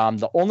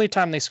 The only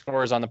time they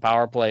score is on the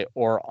power play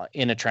or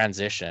in a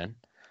transition.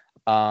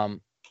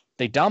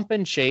 They dump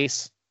and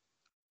chase.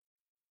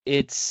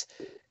 It's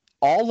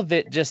all of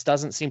it just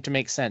doesn't seem to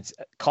make sense.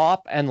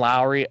 Kopp and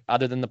Lowry,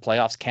 other than the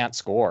playoffs, can't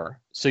score.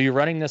 So you're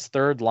running this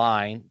third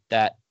line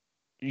that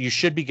you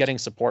should be getting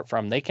support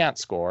from. They can't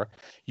score.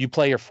 You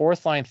play your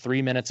fourth line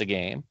 3 minutes a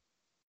game.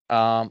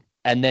 And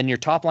then your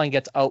top line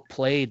gets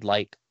outplayed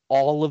like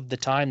all of the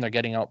time. They're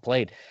getting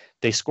outplayed.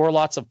 They score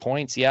lots of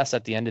points, yes,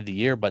 at the end of the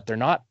year, but they're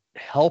not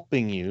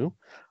helping you.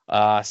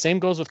 Same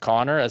goes with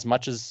Connor. As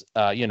much as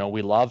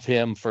we love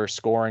him for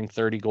scoring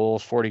 30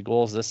 goals, 40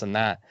 goals, this and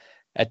that.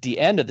 At the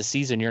end of the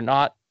season, you're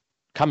not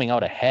coming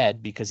out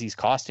ahead because he's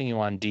costing you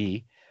on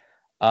D.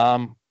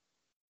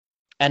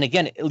 And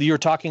again, you're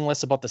talking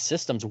less about the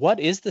systems. What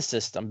is the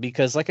system?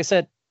 Because like I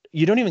said,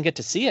 you don't even get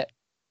to see it.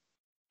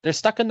 They're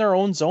stuck in their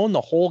own zone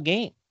the whole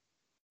game.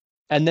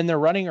 And then they're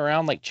running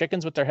around like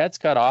chickens with their heads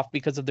cut off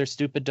because of their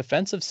stupid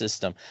defensive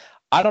system.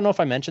 I don't know if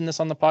I mentioned this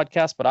on the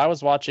podcast, but I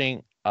was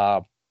watching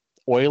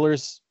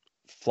Oilers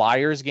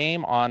Flyers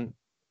game on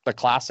the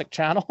Classic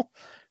channel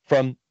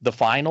from the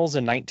finals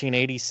in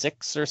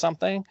 1986 or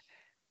something.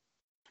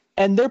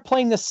 And they're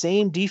playing the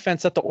same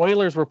defense that the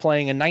Oilers were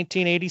playing in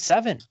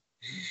 1987.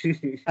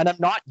 And I'm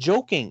not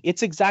joking.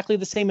 It's exactly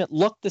the same. It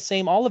looked the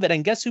same, all of it.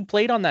 And guess who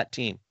played on that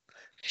team?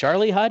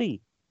 Charlie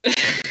Huddy.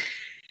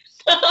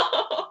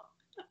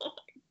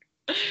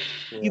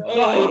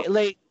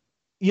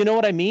 You know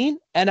what I mean?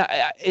 And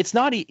it's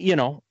not,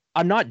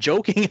 I'm not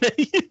joking.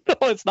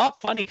 It's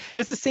not funny.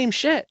 It's the same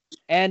shit.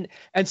 And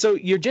so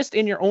you're just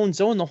in your own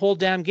zone the whole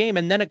damn game.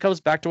 And then it goes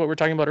back to what we were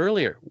talking about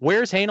earlier.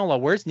 Where's Heinola?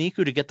 Where's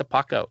Niku to get the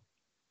puck out?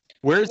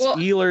 Where's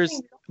Ehlers?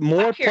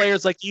 More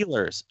players like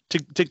Ehlers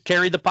to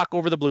carry the puck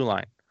over the blue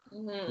line.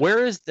 Mm-hmm.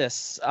 Where is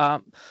this?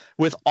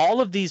 With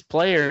all of these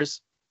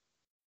players,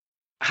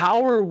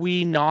 how are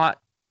we not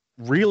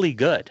really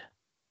good?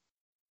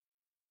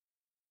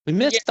 We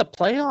missed the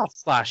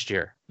playoffs last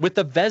year with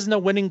the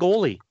Vezina winning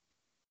goalie.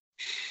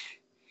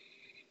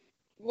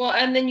 Well,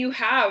 and then you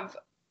have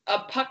a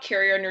puck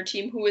carrier on your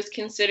team who is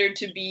considered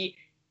to be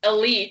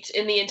elite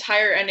in the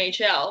entire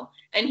NHL,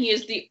 and he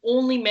is the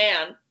only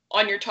man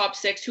on your top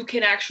six who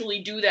can actually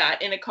do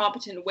that in a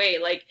competent way.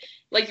 Like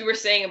you were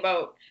saying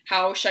about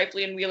how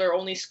Scheifele and Wheeler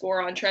only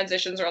score on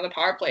transitions or on the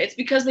power play. It's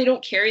because they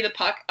don't carry the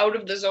puck out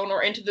of the zone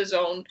or into the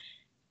zone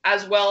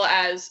as well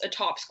as a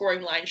top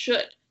scoring line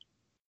should.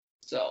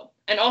 So,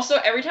 and also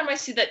every time I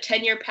see that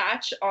 10-year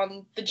patch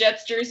on the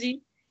Jets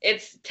jersey,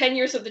 it's 10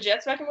 years of the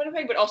Jets back in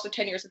Winnipeg, but also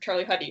 10 years of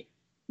Charlie Huddy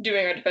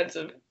doing our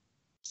defensive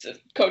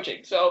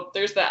coaching. So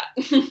there's that.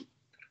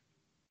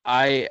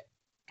 I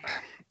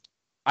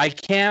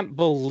can't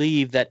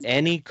believe that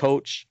any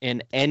coach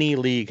in any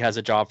league has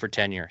a job for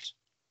 10 years,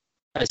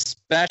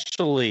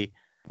 especially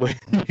when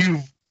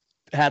you've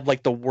had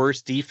like the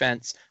worst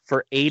defense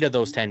for 8 of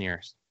those 10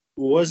 years.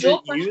 Was it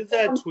you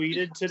that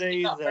tweeted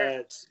today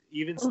that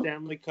even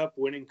Stanley Cup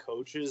winning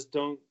coaches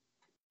don't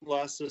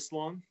last this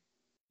long?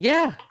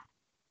 Yeah.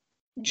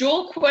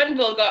 Joel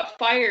Quenneville got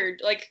fired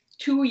like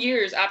 2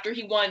 years after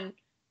he won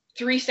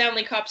 3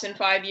 Stanley Cups in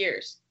 5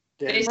 years.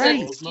 Dan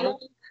Bylsma?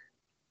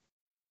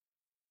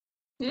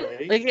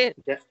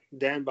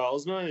 Dan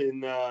Bylsma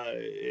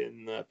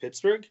in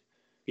Pittsburgh?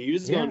 He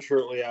was gone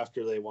shortly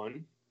after they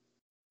won,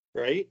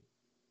 right?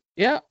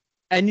 Yeah.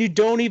 And you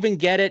don't even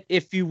get it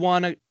if you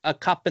won a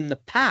cup in the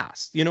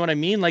past. You know what I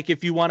mean? Like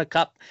if you won a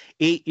cup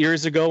 8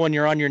 years ago and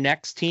you're on your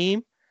next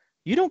team,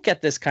 you don't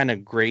get this kind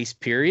of grace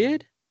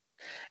period.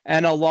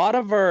 And a lot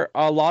of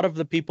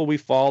the people we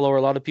follow, or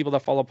a lot of people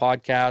that follow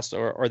podcasts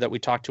or that we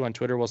talk to on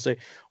Twitter will say,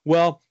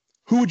 well,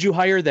 who would you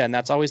hire then?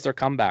 That's always their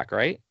comeback,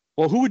 right?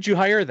 Well, who would you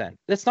hire then?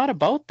 It's not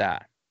about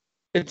that.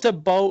 It's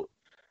about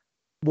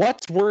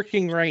what's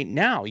working right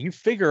now. You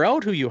figure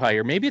out who you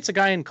hire. Maybe it's a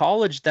guy in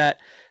college that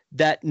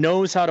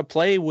knows how to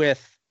play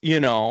with,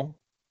 9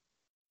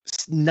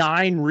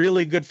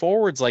 really good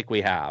forwards like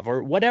we have,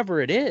 or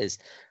whatever it is.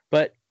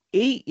 But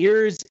 8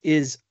 years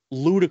is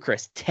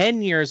ludicrous.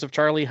 10 years of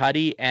Charlie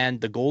Huddy and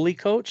the goalie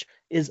coach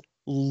is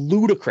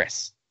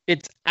ludicrous.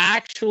 It's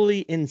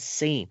actually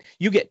insane.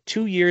 You get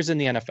 2 years in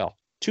the NFL,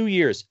 2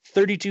 years,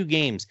 32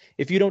 games.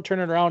 If you don't turn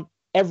it around,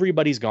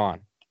 everybody's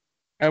gone.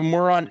 And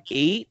we're on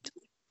 8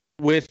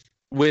 with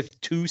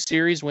 2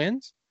 series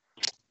wins.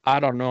 I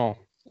don't know.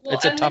 Well,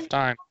 it's a tough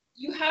time.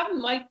 You have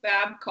Mike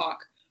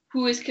Babcock,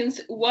 who was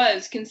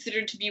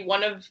considered to be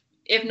one of,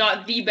 if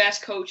not the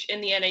best coach in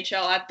the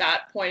NHL at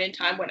that point in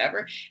time,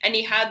 whatever. And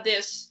he had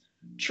this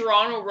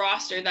Toronto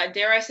roster that,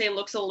 dare I say,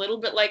 looks a little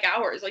bit like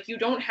ours. Like, you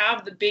don't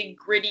have the big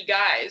gritty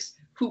guys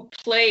who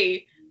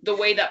play the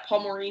way that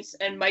Paul Maurice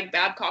and Mike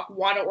Babcock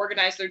want to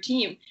organize their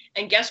team.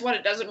 And guess what?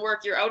 It doesn't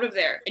work. You're out of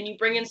there. And you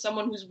bring in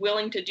someone who's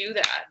willing to do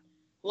that.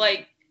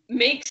 Like,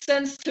 makes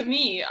sense to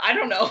me. I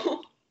don't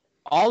know.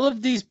 All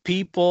of these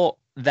people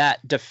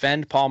that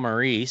defend Paul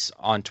Maurice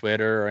on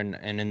Twitter and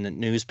in the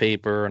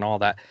newspaper and all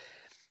that,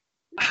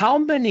 how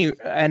many,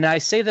 and I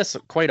say this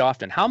quite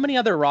often, how many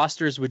other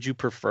rosters would you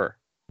prefer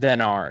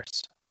than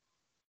ours?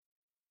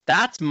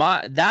 That's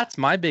my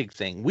big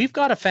thing. We've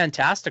got a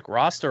fantastic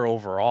roster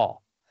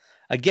overall.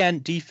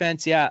 Again,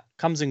 defense,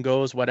 comes and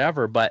goes,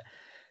 whatever. But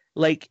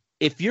like,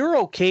 if you're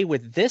okay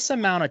with this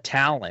amount of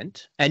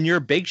talent and you're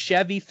a big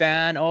Chevy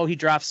fan, oh, he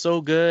drafts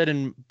so good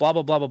and blah,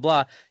 blah, blah, blah,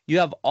 blah. You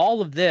have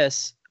all of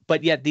this,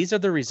 but yet these are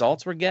the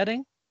results we're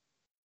getting.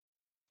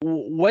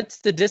 What's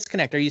the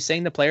disconnect? Are you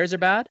saying the players are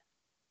bad?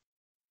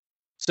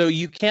 So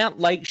you can't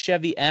like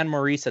Chevy and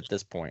Maurice at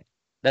this point.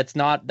 That's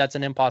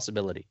an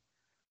impossibility.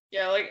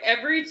 Yeah, like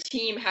every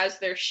team has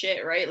their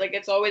shit, right? Like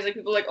it's always like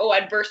people like, oh,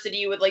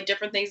 adversity with like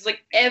different things.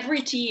 Like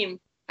every team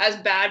has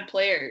bad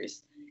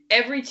players.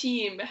 Every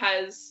team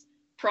has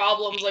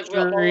problems like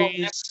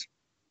traveling.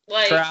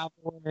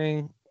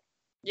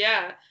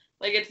 Yeah,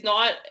 like it's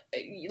not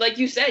like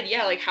you said.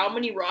 Yeah, like how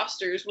many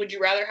rosters would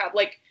you rather have?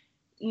 Like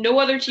no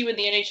other team in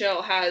the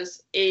NHL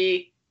has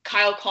a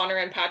Kyle Connor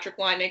and Patrick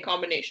Laine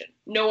combination.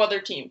 No other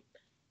team.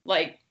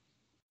 Like,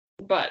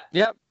 but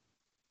yep.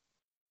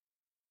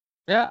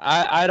 Yeah,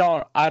 I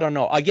don't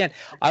know. Again,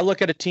 I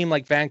look at a team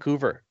like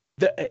Vancouver.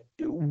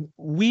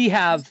 We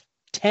have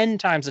 10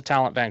 times the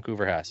talent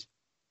Vancouver has.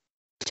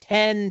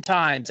 10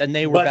 times, and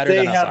they were But better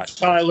they than us have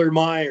last year. Tyler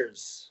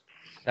Myers.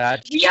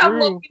 That's We have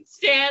true. Logan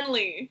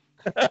Stanley.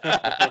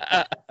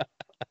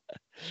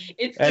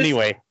 It's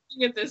Anyway,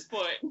 disgusting at this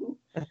point.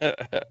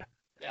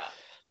 Yeah.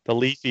 the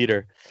Leaf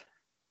Eater.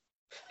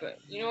 But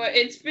you know what?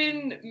 It's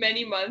been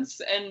many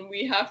months, and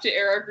we have to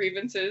air our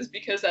grievances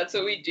because that's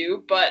what we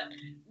do. But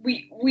I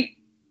think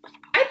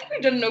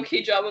we've done an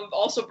okay job of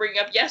also bringing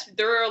up. Yes,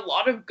 there are a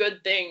lot of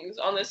good things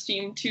on this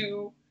team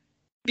to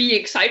be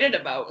excited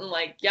about, and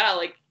like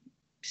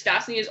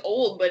Stastny is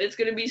old, but it's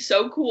gonna be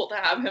so cool to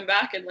have him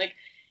back, and like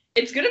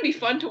it's gonna be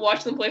fun to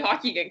watch them play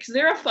hockey again because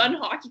they're a fun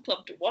hockey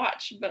club to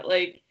watch. But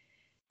like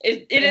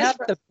it They is have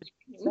the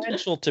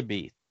potential to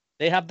be.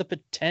 They have the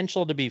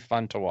potential to be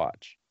fun to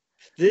watch.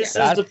 This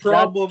Yeah, is the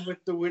problem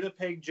with the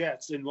Winnipeg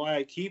Jets, and why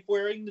I keep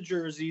wearing the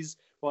jerseys,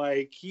 why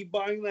I keep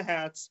buying the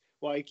hats,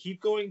 why I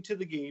keep going to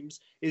the games,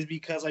 is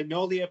because I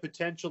know they have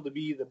potential to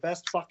be the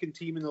best fucking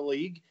team in the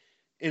league,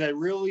 and I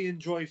really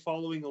enjoy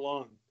following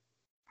along.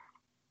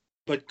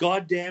 But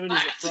goddamn it,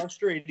 is it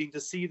frustrating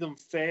to see them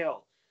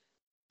fail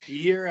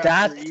year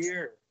after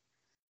year.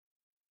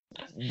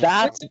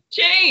 That's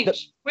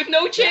with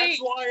no change.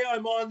 That's why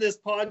I'm on this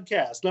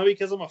podcast, not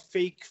because I'm a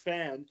fake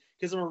fan,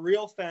 because I'm a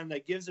real fan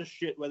that gives a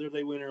shit whether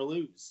they win or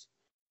lose.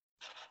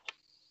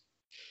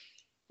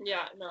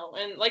 Yeah, no.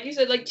 And like you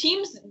said, like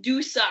teams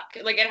do suck.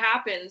 Like it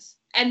happens.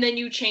 And then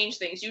you change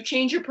things. You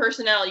change your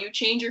personnel. You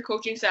change your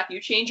coaching staff. You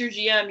change your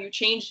GM. You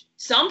change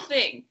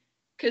something.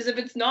 Because if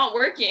it's not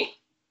working,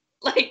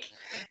 like.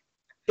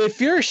 If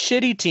you're a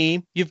shitty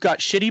team, you've got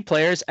shitty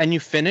players, and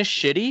you finish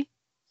shitty,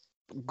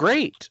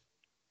 great.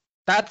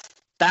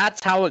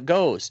 That's how it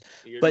goes.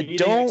 But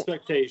don't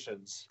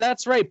expectations.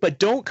 That's right. But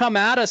don't come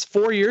at us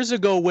 4 years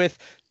ago with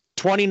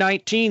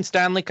 2019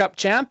 Stanley Cup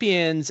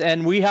champions,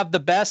 and we have the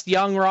best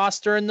young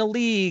roster in the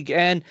league,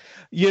 and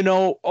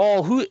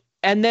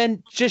and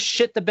then just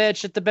shit the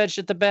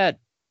bed.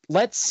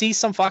 Let's see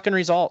some fucking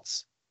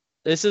results.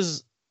 This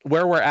is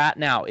where we're at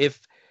now.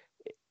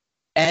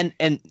 And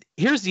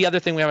here's the other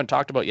thing we haven't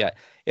talked about yet.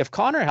 If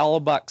Connor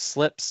Hellebuyck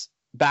slips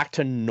back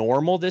to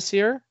normal this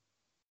year,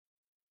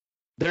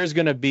 there's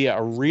going to be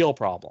a real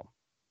problem.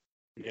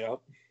 Yep.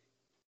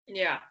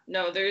 Yeah.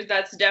 No,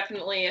 that's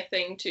definitely a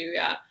thing too.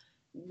 Yeah.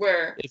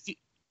 Where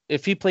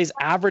if he plays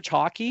average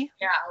hockey,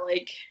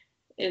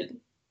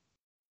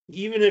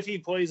 even if he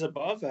plays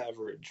above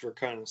average, we're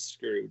kind of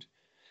screwed.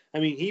 I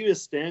mean, he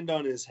was stand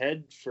on his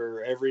head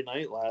for every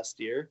night last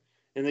year,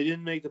 and they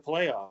didn't make the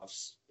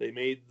playoffs. They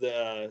made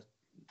the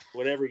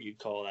whatever you'd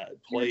call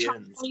that,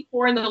 play-ins.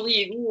 24 in the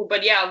league. Ooh,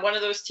 but yeah, one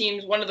of those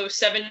teams, one of those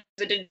 7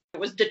 that did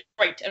was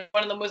Detroit, and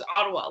one of them was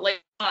Ottawa.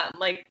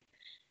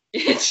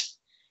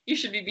 You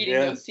should be beating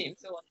those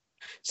teams.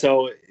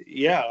 So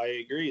yeah,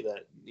 I agree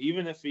that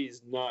even if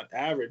he's not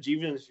average,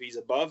 even if he's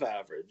above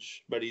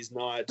average, but he's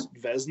not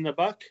Vezina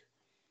Buck,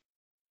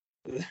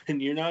 then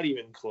you're not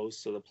even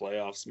close to the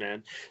playoffs,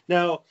 man.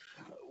 Now,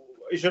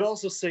 I should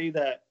also say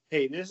that,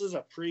 hey, this is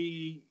a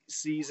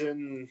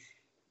pre-season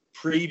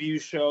preview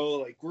show.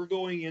 Like, we're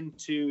going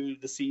into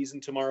the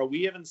season tomorrow.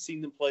 We haven't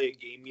seen them play a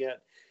game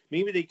yet.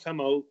 Maybe they come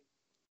out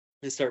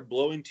and start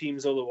blowing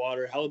teams out of the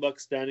water. Hellebuyck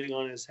standing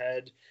on his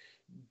head.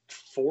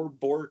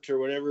 Forbort or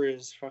whatever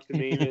his fucking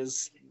name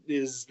is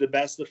the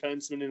best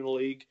defenseman in the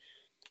league.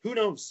 Who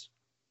knows?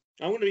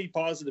 I'm going to be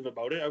positive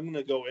about it. I'm going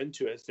to go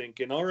into it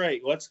thinking, all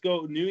right, let's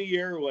go new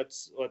year.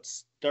 Let's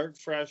start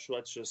fresh.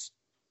 Let's just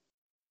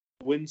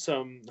win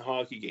some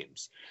hockey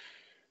games.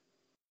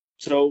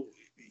 So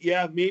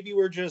yeah, maybe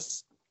we're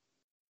just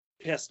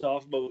pissed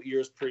off about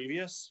years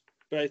previous,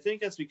 but I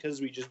think that's because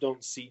we just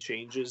don't see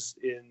changes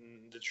in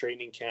the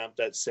training camp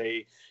that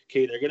say,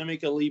 okay, they're going to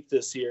make a leap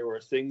this year where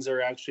things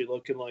are actually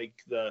looking like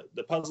the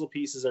puzzle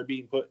pieces are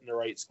being put in the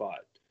right spot.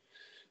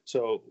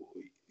 So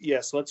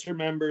yes, let's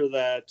remember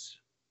that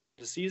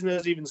the season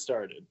hasn't even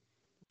started.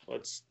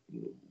 It's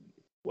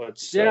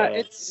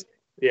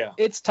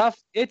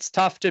tough. It's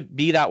tough to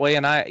be that way.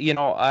 And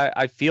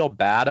I feel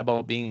bad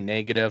about being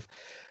negative.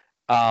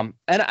 And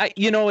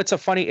it's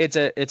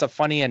a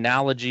funny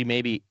analogy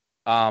maybe.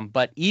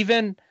 But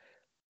even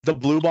the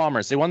Blue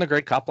Bombers, they won the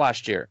Grey Cup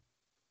last year.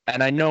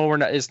 And I know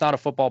it's not a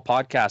football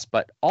podcast,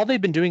 but all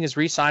they've been doing is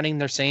re-signing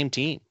their same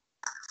team.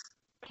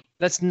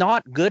 That's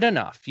not good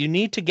enough. You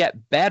need to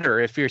get better.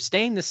 If you're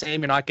staying the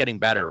same, you're not getting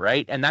better,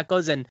 right? And that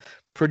goes in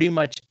pretty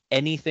much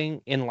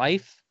anything in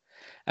life.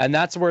 And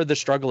that's where the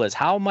struggle is.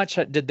 How much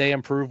did they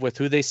improve with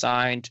who they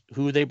signed,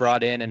 who they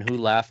brought in, and who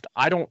left?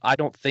 I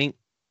don't think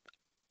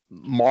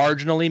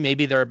marginally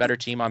maybe they're a better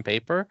team on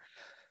paper.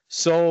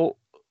 So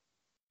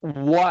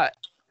what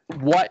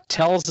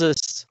tells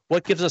us,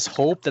 what gives us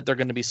hope that they're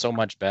going to be so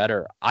much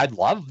better? I'd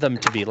love them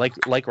to be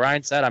like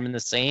Ryan said, I'm in the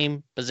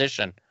same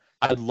position.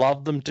 I'd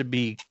love them to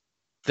be.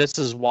 This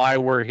is why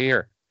we're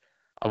here.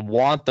 I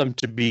want them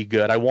to be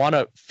good. I want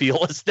to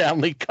feel a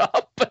Stanley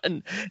Cup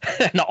and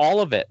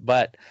all of it,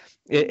 but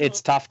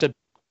it's tough to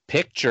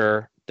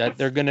picture that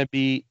they're going to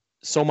be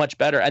so much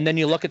better. And then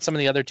you look at some of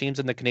the other teams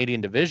in the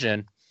Canadian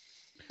division.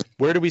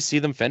 Where do we see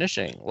them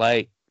finishing?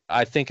 Like,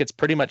 I think it's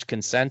pretty much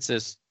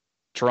consensus.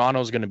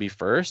 Toronto's going to be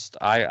first.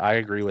 I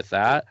agree with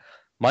that.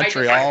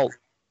 Montreal,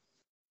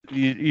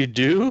 you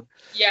do?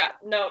 Yeah,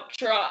 no,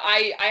 Toronto.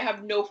 I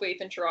have no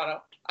faith in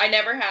Toronto. I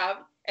never have,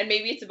 and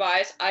maybe it's a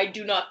bias. I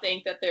do not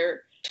think that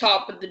they're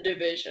top of the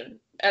division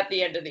at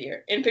the end of the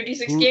year. In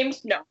 56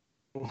 games, no.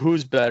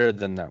 Who's better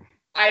than them?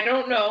 I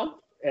don't know.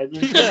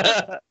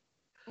 Edmonton.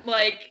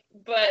 Like,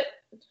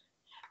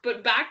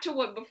 but back to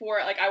what before,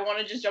 like, I want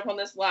to just jump on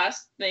this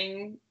last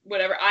thing,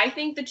 whatever. I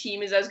think the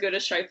team is as good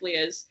as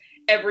Scheifele is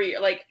every,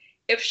 like,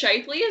 if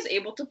Scheifele is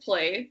able to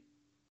play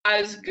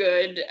as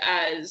good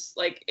as,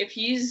 like, if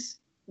he's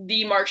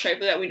the Mark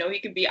Scheifele that we know he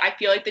could be, I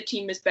feel like the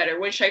team is better.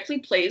 When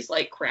Scheifele plays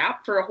like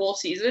crap for a whole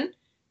season,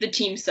 the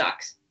team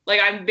sucks.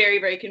 Like, I'm very,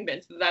 very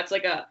convinced that that's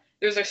like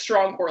there's a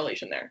strong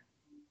correlation there.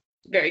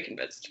 Very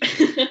convinced.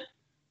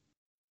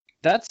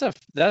 That's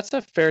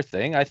a fair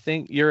thing. I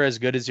think you're as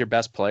good as your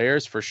best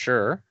players for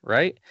sure,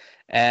 right?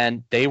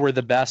 And they were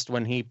the best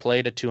when he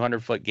played a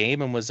 200-foot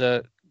game and was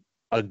a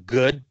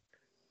good,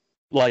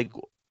 like,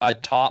 a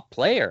top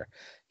player.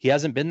 He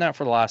hasn't been that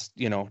for the last,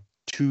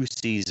 2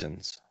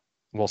 seasons,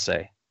 we'll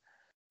say.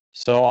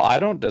 So I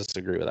don't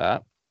disagree with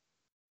that.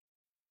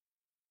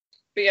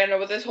 But yeah, no,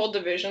 with this whole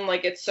division,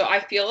 like, it's so,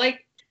 I feel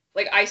like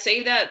I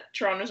say that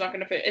Toronto's not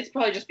going to fit. It's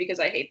probably just because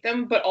I hate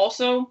them, but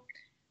also,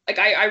 like,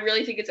 I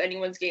really think it's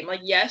anyone's game. Like,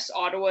 yes,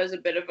 Ottawa is a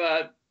bit of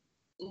a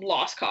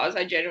lost cause.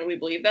 I genuinely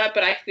believe that.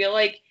 But I feel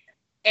like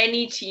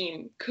any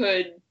team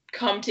could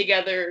come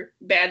together,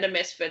 band of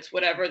misfits,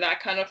 whatever,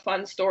 that kind of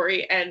fun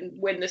story, and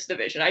win this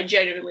division. I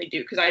genuinely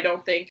do, because I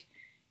don't think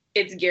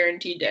it's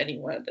guaranteed to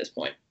anyone at this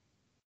point.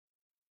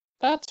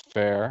 That's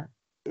fair.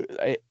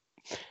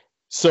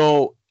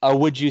 So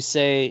would you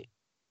say,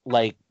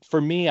 like, for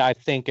me, I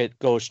think it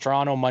goes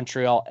Toronto,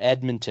 Montreal,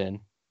 Edmonton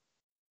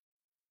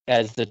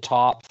as the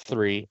top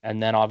 3,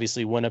 and then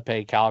obviously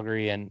Winnipeg,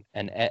 Calgary, and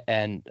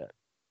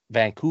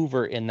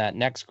Vancouver in that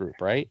next group,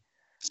 right?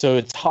 So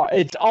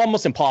it's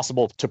almost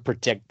impossible to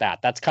predict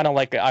that. That's kind of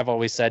like I've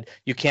always said,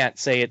 you can't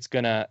say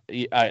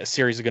a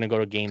series is gonna go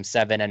to Game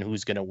 7 and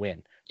who's gonna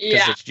win,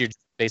 because you're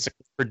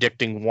basically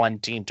predicting one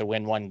team to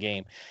win one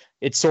game.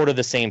 It's sort of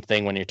the same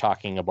thing when you're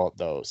talking about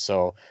those.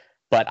 So,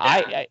 but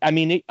yeah. I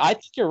mean, I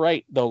think you're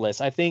right though,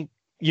 Liz. I think,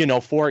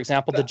 for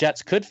example, the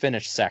Jets could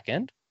finish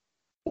second,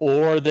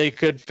 or they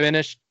could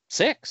finish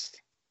 6th.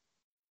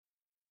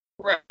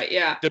 Right,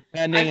 yeah.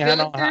 Depending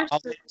on how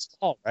it's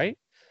all, right?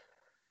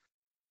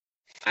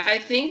 I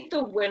think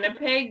the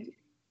Winnipeg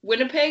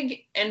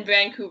and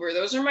Vancouver,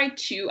 those are my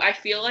 2. I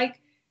feel like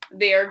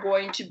they are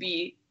going to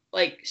be,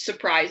 like,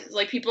 surprises.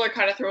 Like, people are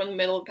kind of thrown in the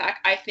middle of the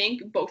pack. I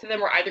think both of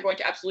them are either going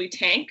to absolutely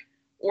tank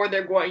or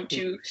they're going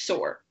to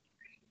soar.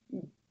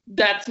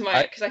 That's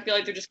because I feel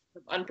like they're just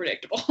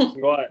unpredictable.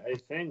 Well, I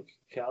think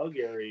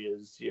Calgary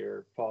is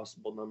your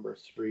possible number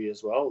 3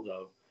 as well,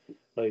 though.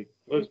 Like,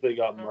 look, they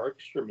got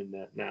Markstrom in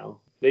that now.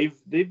 They've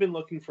been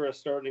looking for a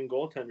starting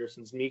goaltender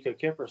since Mika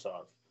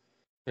Kiprusoff.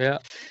 Yeah.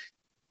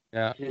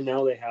 And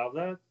now they have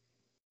that.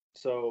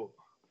 So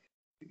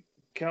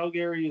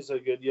Calgary is a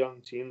good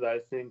young team that I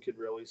think could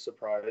really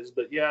surprise.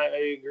 But yeah,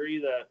 I agree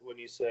that when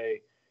you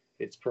say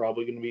it's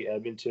probably going to be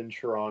Edmonton,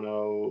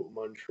 Toronto,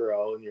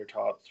 Montreal in your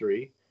top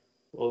 3,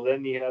 well,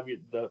 then you have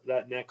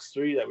that next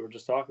 3 that we were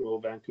just talking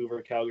about,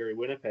 Vancouver, Calgary,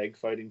 Winnipeg,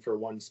 fighting for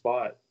one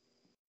spot.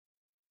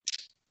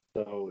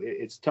 So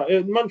it's tough.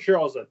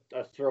 Montreal's a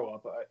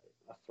throw-up.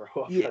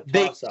 Yeah,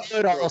 they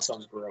could also.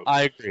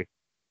 I agree.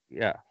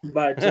 Yeah.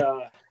 But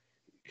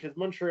because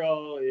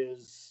Montreal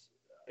is,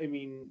 I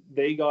mean,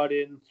 they got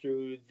in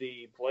through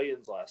the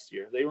play-ins last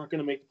year. They weren't going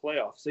to make the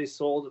playoffs. They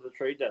sold at the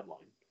trade deadline.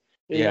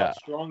 They got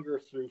stronger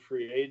through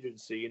free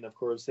agency, and of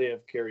course they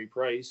have Carey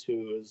Price,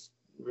 who has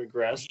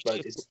regressed,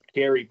 but it's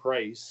Carey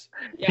Price.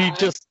 Yeah. He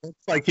just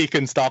looks like he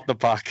can stop the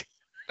puck.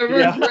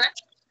 Carey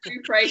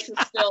Price is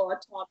still a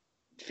top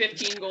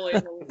 15 goalie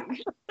in the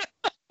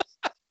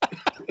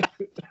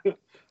league.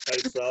 I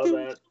saw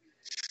that.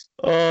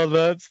 Oh,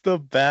 that's the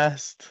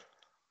best.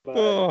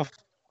 But,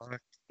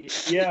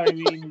 yeah, I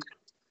mean,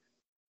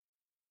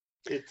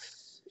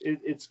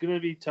 it's going to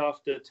be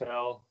tough to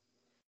tell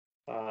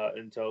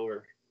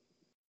until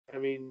I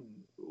mean,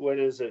 when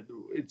is it?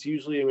 It's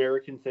usually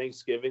American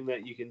Thanksgiving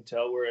that you can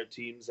tell where a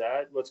team's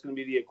at. What's going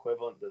to be the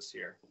equivalent this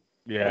year?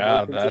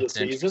 Yeah, that's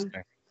interesting.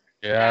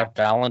 Yeah,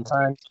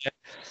 Valentine's.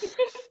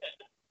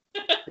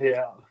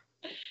 Yeah.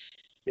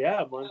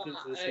 Yeah, a month into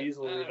the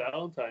season will be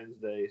Valentine's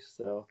Day.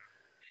 So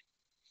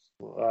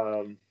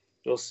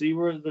we'll see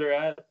where they're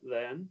at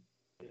then.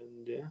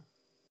 And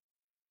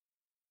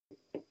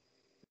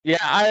yeah,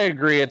 I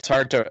agree. It's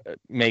hard to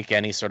make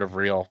any sort of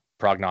real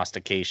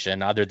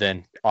prognostication other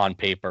than on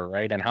paper,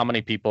 right? And how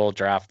many people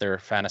draft their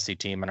fantasy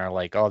team and are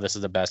like, oh, this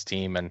is the best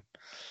team,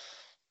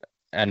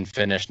 and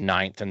finish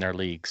 9th in their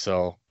league.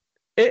 So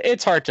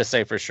it's hard to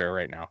say for sure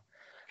right now.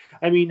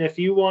 I mean, if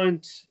you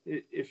want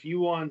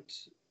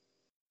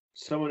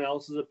someone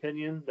else's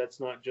opinion,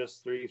 that's not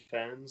just 3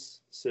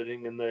 fans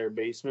sitting in their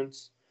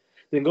basements,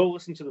 then go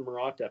listen to the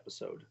Murat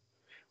episode.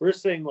 We're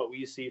saying what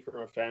we see from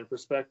a fan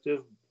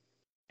perspective,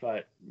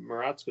 but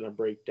Murat's going to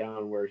break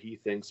down where he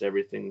thinks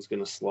everything's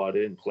going to slot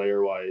in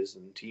player-wise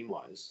and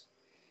team-wise.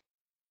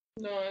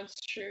 No, it's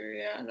true.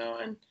 Yeah, no,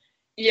 and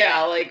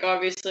yeah, like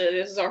obviously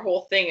this is our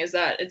whole thing, is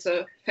that it's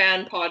a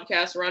fan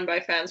podcast run by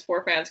fans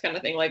for fans kind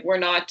of thing. Like we're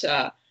not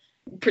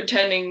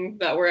pretending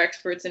that we're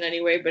experts in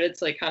any way, but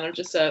it's like kind of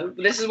just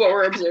this is what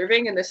we're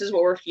observing and this is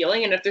what we're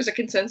feeling, and if there's a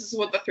consensus of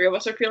what the three of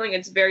us are feeling,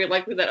 it's very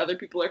likely that other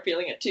people are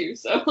feeling it too.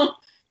 So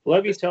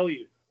let me tell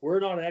you, we're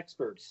not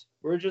experts.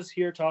 We're just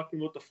here talking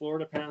about the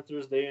Florida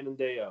Panthers day in and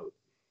day out.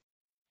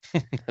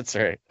 That's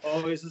right.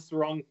 Oh, is this the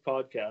wrong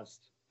podcast?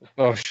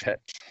 Oh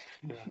shit.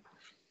 Yeah.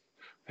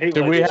 Hey,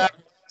 do we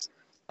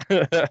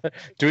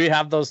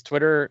have those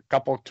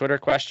couple Twitter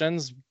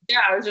questions? Yeah,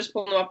 I was just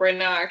pulling them up right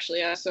now, actually.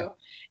 Yeah. So,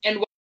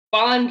 and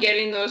while I'm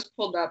getting those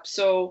pulled up,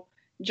 so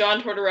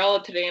John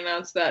Tortorella today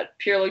announced that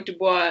Pierre-Luc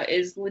Dubois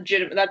is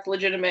legitimate. That's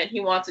legitimate. He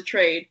wants a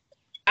trade.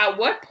 At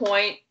what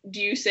point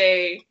do you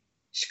say,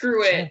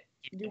 screw it,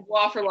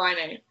 Dubois for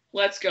Laine?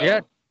 Let's go. Yeah,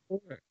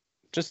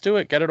 just do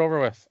it. Get it over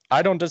with.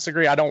 I don't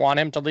disagree. I don't want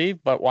him to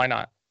leave, but why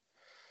not?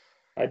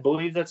 I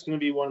believe that's going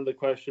to be one of the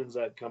questions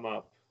that come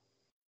up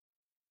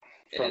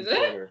from Is it?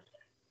 Twitter.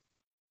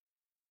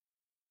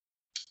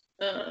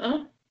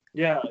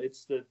 Yeah,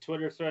 it's the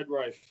Twitter thread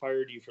where I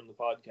fired you from the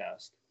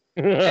podcast.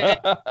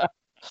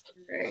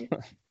 Right.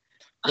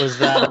 Was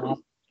that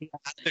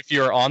if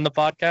you were on the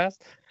podcast?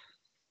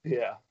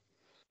 Yeah.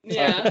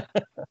 Yeah.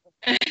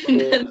 And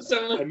then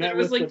someone I met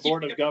was with like, the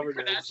board of "You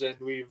governors and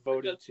we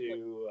voted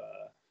to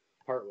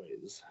part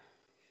ways.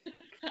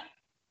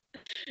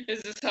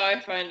 Is this how I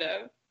find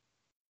out?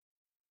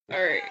 All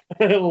right.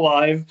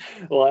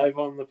 live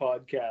on the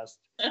podcast.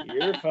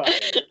 You're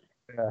fired.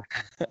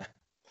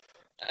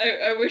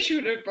 I wish you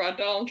would have brought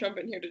Donald Trump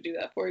in here to do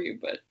that for you,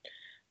 but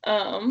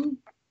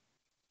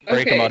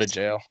Break okay. him out of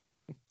jail.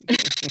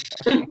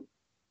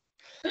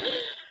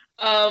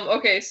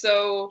 Okay,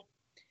 so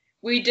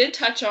we did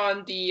touch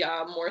on the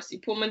Morrissey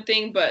Pullman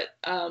thing, but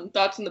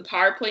thoughts on the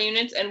power play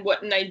units and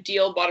what an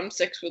ideal bottom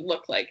six would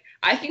look like.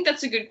 I think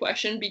that's a good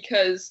question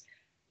because,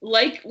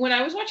 like, when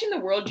I was watching the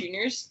World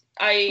Juniors,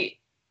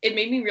 it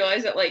made me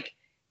realize that, like,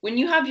 when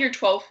you have your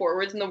 12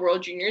 forwards in the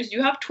World Juniors,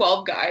 you have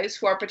 12 guys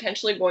who are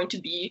potentially going to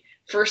be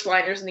first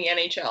liners in the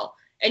NHL.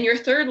 And your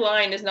third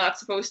line is not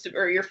supposed to,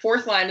 or your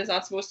fourth line is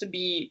not supposed to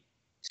be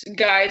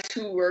guys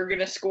who are going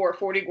to score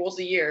 40 goals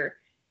a year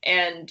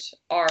and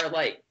are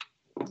like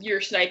your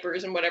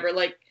snipers and whatever.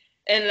 Like,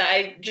 and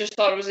I just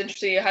thought it was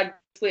interesting. I had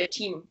a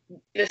team of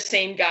the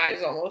same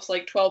guys, almost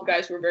like 12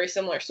 guys who were very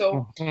similar.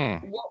 So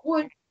what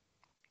would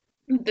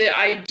the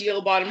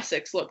ideal bottom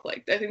six look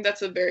like? I think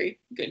that's a very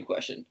good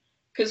question.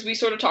 Because we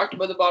sort of talked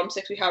about the bottom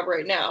six we have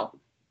right now.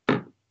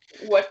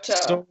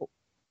 So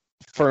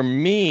for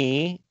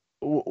me,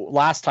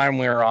 last time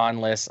we were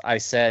on, Liz, I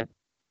said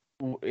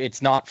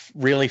it's not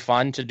really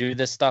fun to do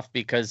this stuff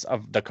because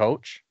of the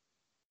coach.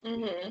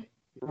 Mm-hmm.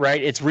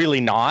 Right? It's really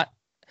not.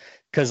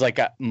 Because like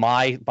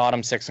my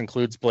bottom six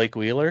includes Blake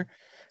Wheeler.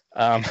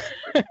 But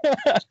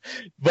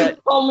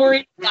Paul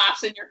Maurice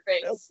laughs in your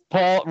face.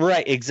 Paul,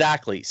 right,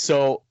 exactly.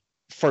 So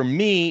for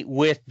me,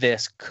 with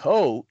this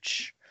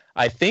coach,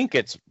 I think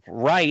it's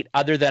right,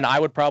 other than I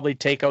would probably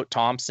take out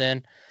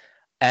Thompson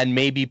and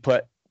maybe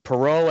put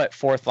Perreault at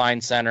fourth line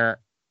center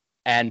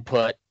and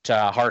put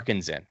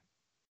Harkins in.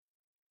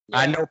 Yeah.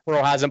 I know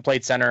Perreault hasn't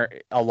played center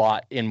a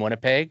lot in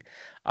Winnipeg,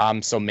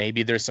 so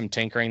maybe there's some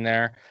tinkering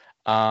there.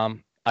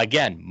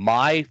 Again,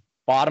 my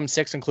bottom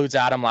six includes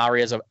Adam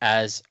Lowry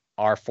as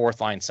our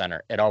fourth line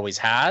center. It always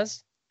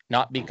has,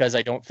 not because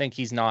I don't think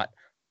he's not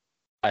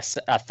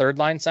a third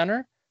line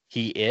center.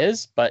 He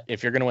is, but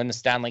if you're going to win the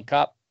Stanley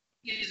Cup,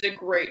 he's a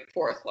great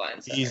fourth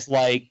line center. He's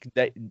like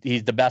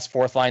he's the best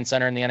fourth line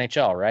center in the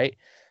NHL, right?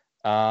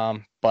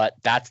 But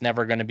that's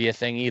never going to be a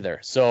thing either.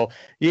 So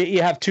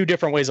you have two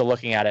different ways of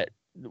looking at it.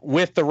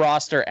 With the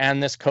roster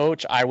and this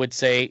coach, I would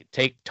say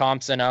take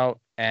Thompson out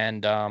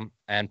and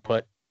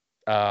put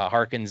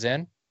Harkins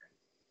in,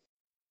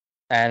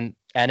 and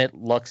it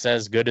looks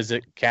as good as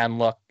it can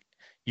look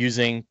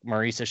using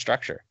Maurice's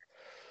structure.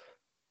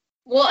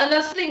 Well, and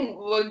that's the thing.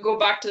 We'll go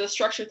back to the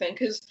structure thing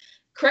because,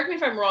 correct me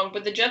if I'm wrong,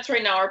 but the Jets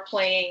right now are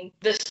playing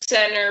the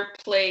center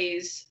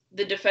plays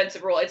the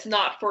defensive role. It's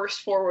not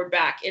first forward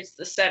back. It's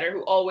the center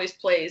who always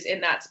plays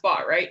in that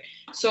spot, right?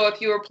 So if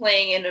you were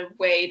playing in a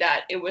way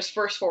that it was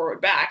first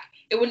forward back,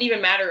 it wouldn't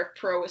even matter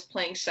if Perreault was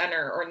playing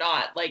center or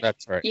not. Like,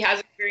 that's right. He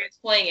has experience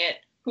playing it.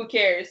 Who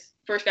cares?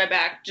 First guy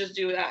back, just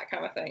do that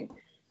kind of thing.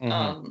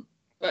 Mm-hmm.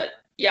 But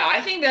yeah,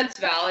 I think that's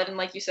valid. And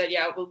like you said,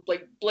 yeah,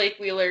 like Blake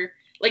Wheeler,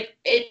 like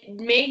it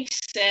makes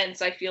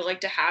sense, I feel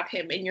like, to have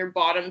him in your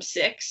bottom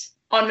six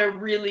on a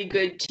really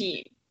good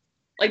team.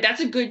 Like,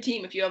 that's a good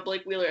team if you have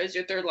Blake Wheeler as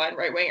your third line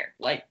right winger.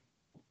 Like,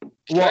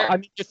 sure. Well, I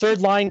mean, your third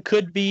line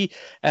could be,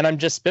 and I'm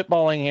just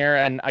spitballing here,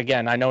 and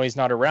again, I know he's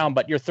not around,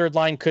 but your third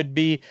line could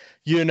be,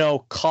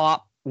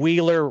 Kopp,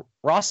 Wheeler,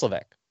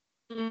 Roslovic.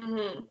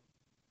 Mm-hmm.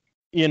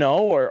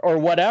 or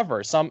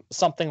whatever,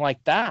 something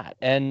like that.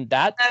 And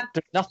there's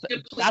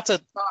nothing. That's a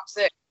top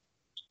six.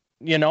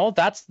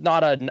 That's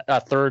not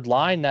a third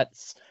line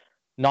that's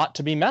not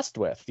to be messed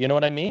with. You know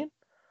what I mean?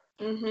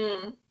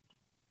 Mm-hmm.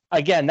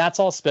 Again, that's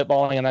all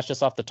spitballing, and that's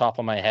just off the top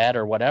of my head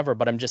or whatever.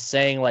 But I'm just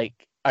saying,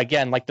 like,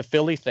 again, like the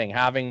Philly thing,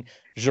 having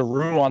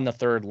Giroux on the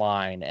third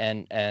line,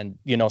 and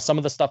some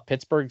of the stuff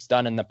Pittsburgh's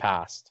done in the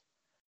past.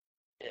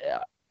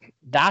 Yeah,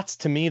 that's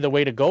to me the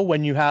way to go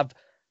when you have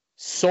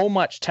so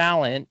much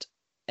talent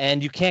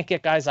and you can't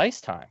get guys ice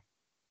time.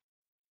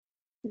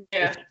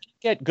 Yeah. If you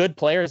get good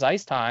players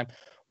ice time,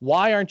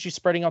 why aren't you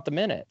spreading out the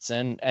minutes?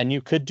 And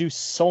you could do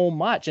so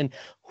much. And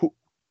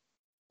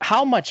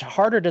how much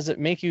harder does it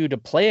make you to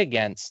play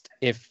against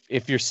if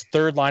your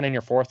third line and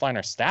your fourth line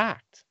are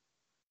stacked?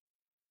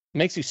 It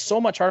makes you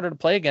so much harder to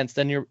play against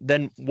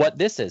than what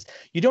this is.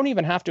 You don't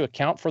even have to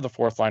account for the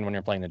fourth line when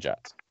you're playing the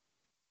Jets.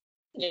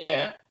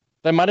 Yeah.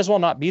 They might as well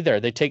not be there.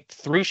 They take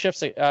 3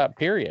 shifts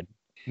period,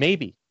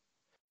 maybe.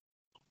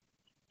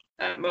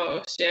 At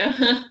most,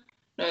 yeah.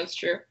 No, it's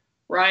true.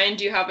 Ryan,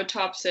 do you have a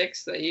top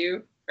 6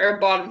 or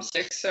bottom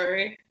 6,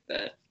 sorry,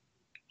 that...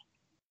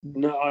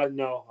 No, I'm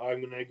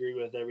going to agree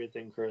with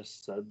everything Chris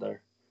said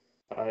there.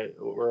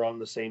 We're on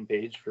the same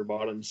page for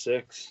bottom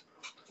 6.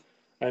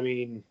 I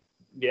mean,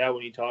 yeah,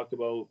 when you talk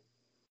about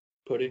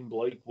putting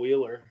Blake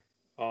Wheeler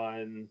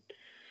on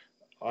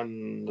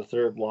the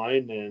third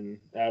line and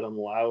Adam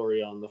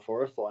Lowry on the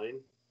fourth line,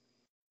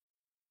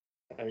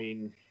 I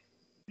mean,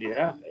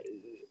 yeah,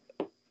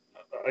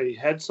 I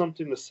had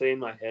something to say in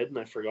my head and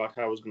I forgot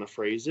how I was going to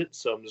phrase it,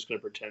 so I'm just going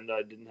to pretend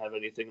I didn't have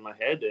anything in my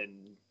head and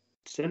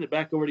send it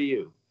back over to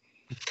you.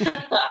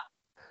 All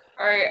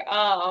right.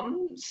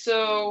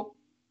 So,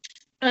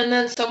 and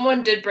then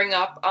someone did bring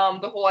up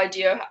the whole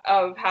idea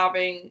of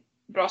having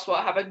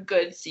Brossoit have a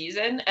good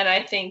season, and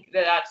I think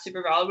that that's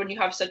super valid when you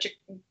have such a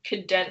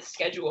condensed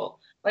schedule.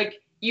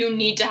 Like, you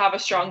need to have a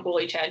strong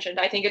goalie tangent.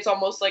 I think it's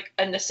almost like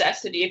a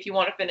necessity if you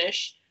want to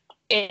finish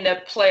in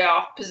a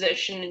playoff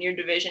position in your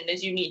division,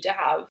 is you need to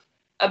have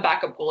a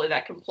backup goalie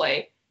that can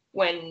play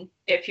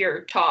if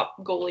your top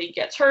goalie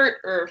gets hurt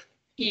or if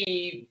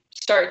he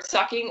starts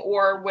sucking,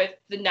 or with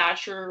the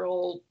nature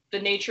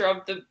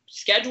of the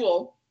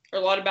schedule or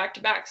a lot of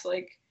back-to-backs.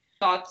 Like,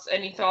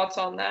 any thoughts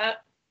on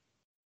that?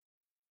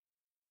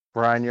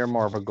 Brian, you're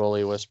more of a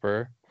goalie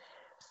whisperer.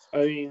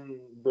 I mean,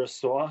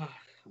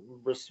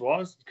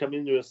 Brossoit's come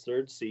into his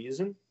 3rd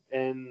season,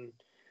 and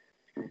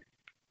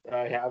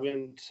I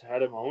haven't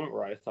had a moment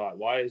where I thought,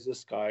 why is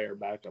this guy our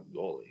backup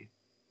goalie?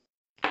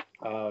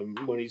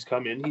 When he's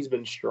come in, he's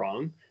been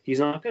strong. He's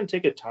not going to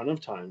take a ton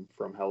of time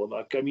from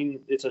Hellebuyck. I mean,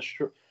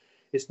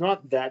 it's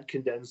not that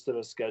condensed of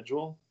a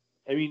schedule.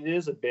 I mean, it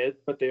is a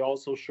bit, but they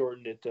also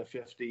shortened it to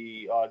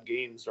 50 odd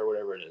games or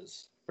whatever it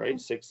is, right?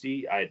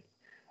 60. I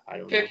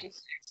don't know.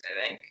 56,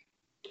 I think.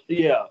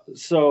 Yeah,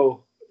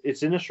 so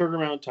it's in a shorter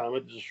amount of time.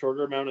 It's a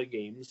shorter amount of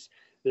games.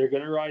 They're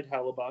going to ride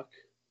Hellebuyck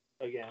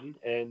again,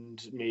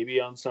 and maybe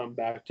on some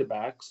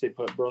back-to-backs they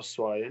put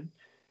Brossoit in.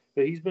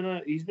 But he's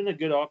been a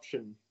good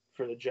option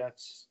for the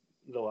Jets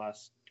the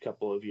last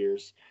couple of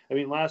years. I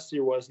mean, last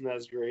year wasn't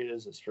as great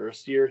as his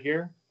first year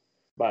here,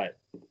 but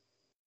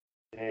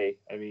hey,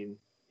 I mean,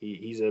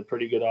 he's a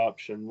pretty good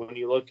option. When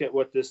you look at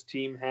what this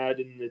team had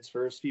in its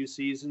first few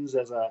seasons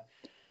as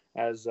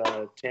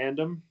a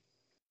tandem,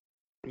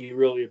 you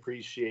really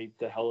appreciate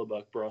the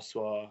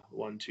Hellebuyck-Brossoit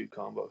 1-2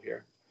 combo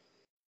here.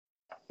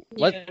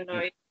 You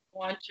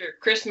want your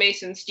Chris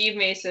Mason, Steve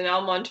Mason,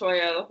 Al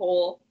Montoya, the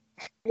whole,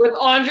 with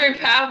Andre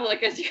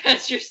Pavlik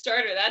as your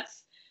starter.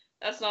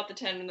 That's not the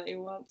tandem that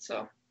you want.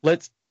 So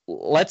let's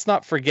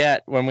not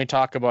forget, when we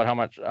talk about how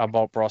much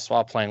about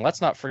Brossoit playing,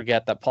 let's not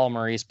forget that Paul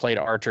Maurice played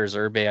Artur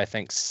Zerbe, I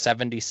think,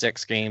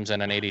 76 games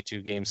in an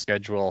 82 game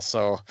schedule.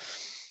 So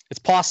it's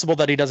possible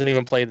that he doesn't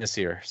even play this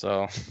year.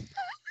 So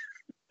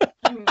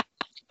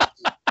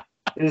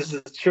this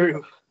is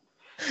true.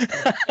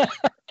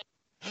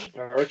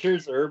 Artur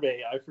Zerbe,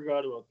 I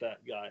forgot about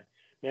that guy.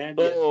 Man,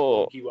 he has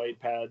funky white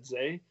pads,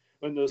 eh?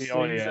 When those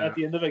things at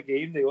the end of a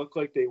game, they look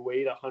like they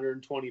weighed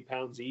 120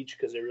 pounds each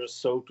because they were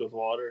just soaked with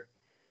water.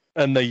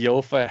 And the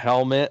Yofa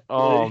helmet.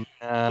 Oh,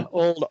 man.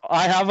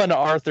 I have an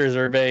Artur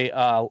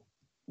Zerbe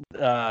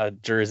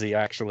jersey,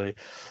 actually.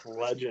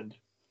 Legend.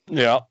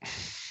 Yeah.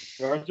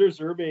 Artur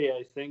Zerbe,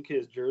 I think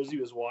his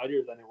jersey was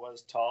wider than it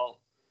was tall.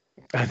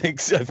 I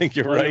think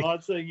you're right. I'm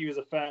not saying he was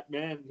a fat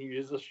man. He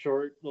was a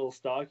short, little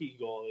stocky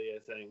goalie, I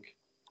think.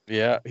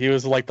 Yeah, he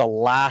was like the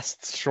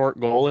last short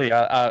goalie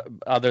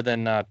other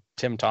than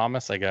Tim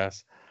Thomas, I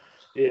guess.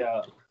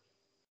 Yeah.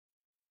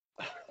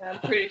 I'm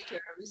pretty sure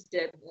I was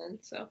dead then,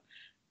 so.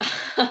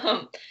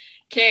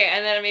 Okay,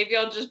 and then maybe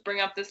I'll just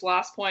bring up this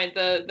last point,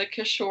 the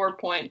Kishore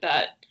point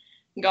that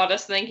got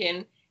us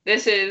thinking.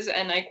 This is,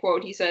 and I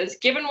quote, he says,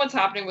 "Given what's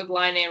happening with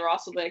Laine and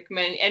Roslovic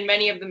and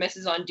many of the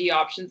misses on D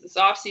options this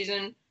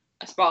offseason,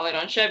 a spotlight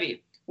on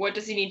Chevy. What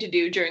does he need to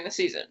do during the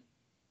season?"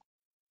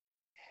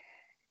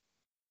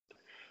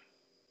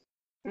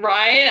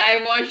 Ryan,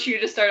 I want you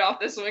to start off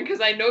this one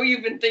because I know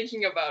you've been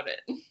thinking about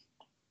it.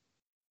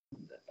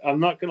 I'm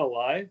not going to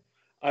lie.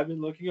 I've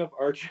been looking up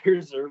Archer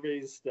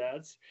Zerbe's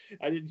stats.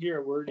 I didn't hear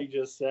a word he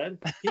just said.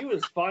 He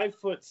was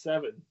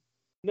 5'7".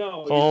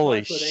 No, he's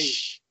Holy 5'8".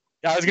 sh!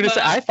 I was gonna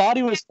say I thought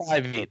he was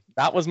 5'8".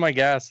 That was my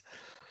guess.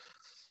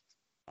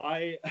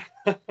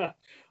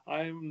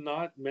 I'm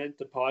not meant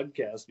to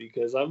podcast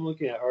because I'm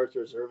looking at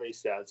Arthur Zerbe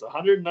stats.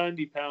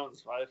 190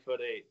 pounds,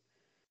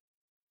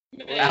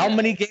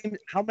 5'8".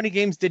 How many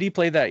games did he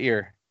play that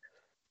year?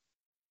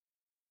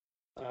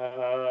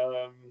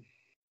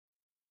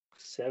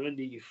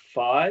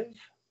 75,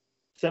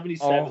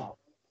 77.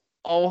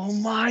 Oh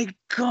my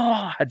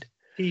God!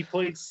 He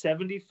played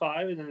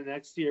 75, and then the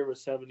next year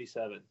was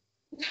 77.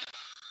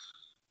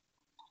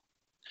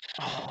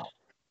 Oh,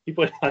 He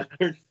played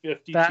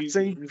 152 That's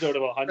games out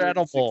of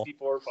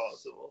 164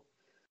 possible.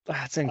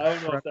 that's I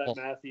incredible. don't know if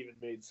that math even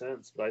made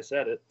sense, but I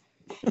said it.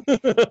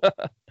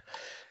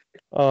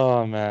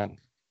 Oh man.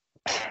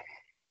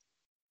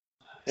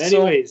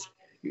 Anyways,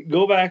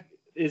 go back.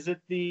 Is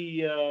it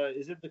the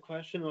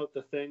question about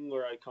the thing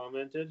where I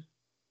commented?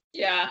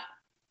 Yeah.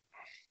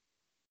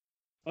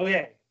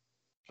 Okay,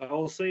 I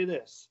will say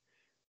this: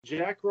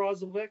 Jack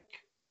Roslovic,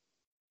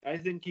 I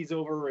think he's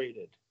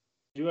overrated.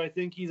 Do I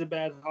think he's a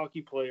bad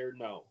hockey player?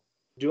 No.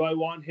 Do I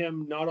want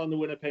him not on the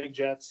Winnipeg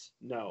Jets?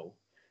 No.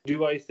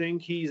 Do I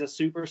think he's a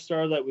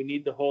superstar that we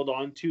need to hold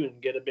on to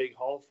and get a big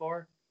haul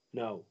for?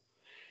 No.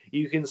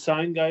 You can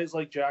sign guys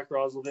like Jack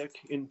Roslovic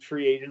in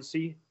free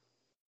agency.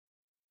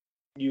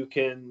 You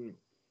can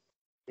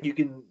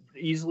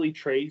easily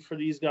trade for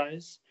these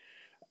guys.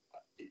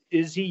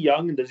 Is he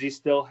young and does he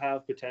still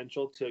have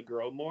potential to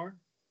grow more?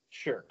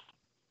 Sure.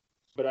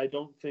 But I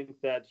don't think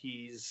that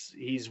he's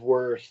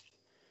worth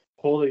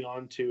holding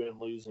on to and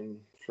losing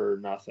for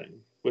nothing,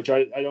 which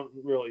I don't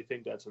really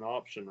think that's an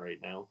option right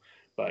now.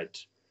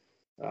 But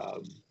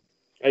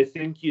I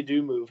think you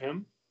do move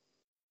him.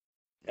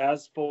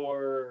 As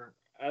for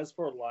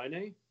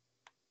Laine,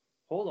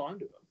 hold on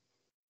to him.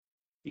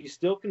 You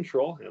still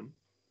control him.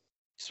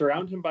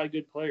 Surround him by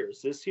good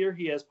players. This year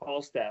he has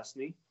Paul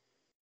Stastny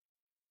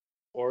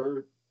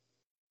or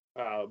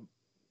I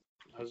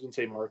was going to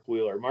say Mark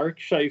Wheeler, Mark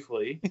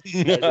Scheifele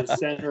as his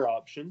center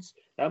options.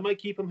 That might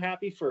keep him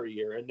happy for a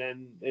year,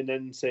 and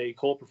then say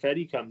Cole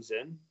Perfetti comes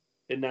in,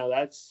 and now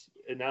that's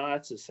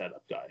a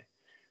setup guy,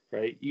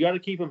 right? You got to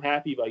keep him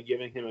happy by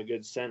giving him a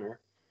good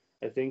center.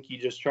 I think you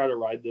just try to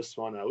ride this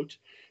one out.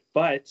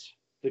 But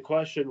the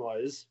question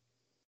was,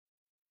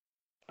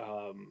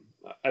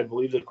 I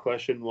believe the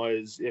question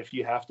was, if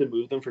you have to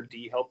move them for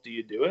D help, do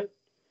you do it?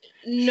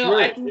 No,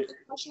 Sure. I think the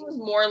question was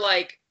more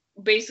like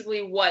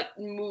basically what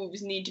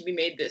moves need to be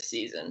made this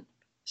season,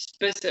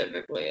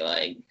 specifically.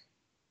 Like,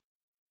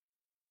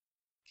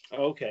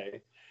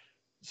 okay.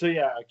 So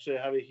yeah, actually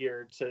I have it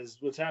here. It says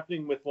what's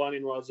happening with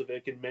Laine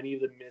Roslovic and many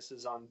of the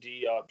misses on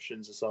D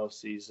options this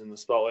offseason. The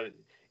spotlight.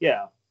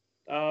 Yeah.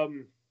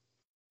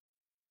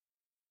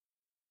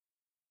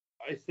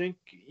 I think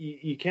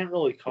you can't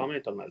really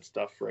comment on that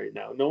stuff right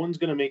now. No one's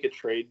going to make a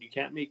trade. You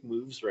can't make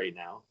moves right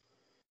now,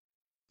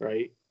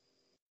 right?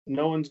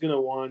 No one's going to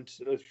want,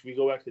 if we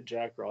go back to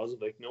Jack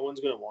Roslovic, no one's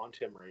going to want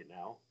him right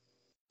now.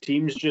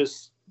 Teams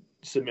just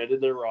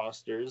submitted their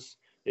rosters.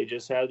 They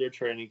just had their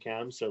training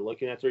camps. They're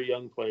looking at their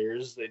young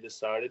players. They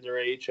decided their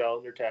AHL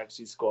and their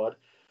taxi squad.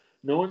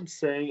 No one's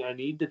saying, I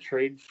need to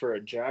trade for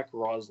a Jack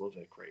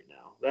Roslovic right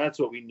now. That's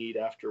what we need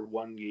after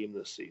one game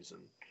this season.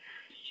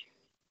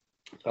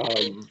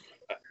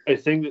 I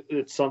think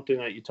it's something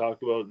that you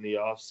talk about in the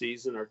off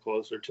season or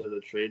closer to the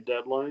trade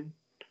deadline.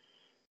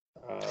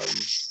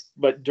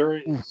 But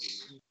during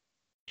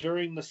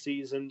the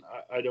season,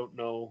 I don't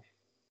know.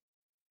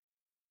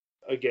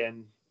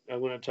 Again, I'm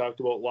going to talk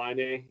about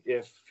Laine.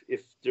 If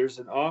there's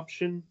an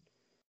option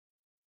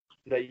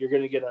that you're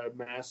going to get a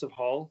massive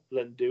haul,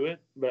 then do it.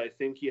 But I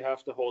think you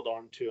have to hold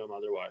on to him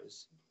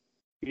otherwise.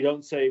 You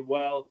don't say,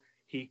 well,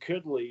 he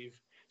could leave,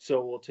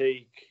 so we'll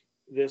take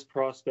this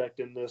prospect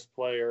and this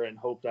player and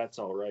hope that's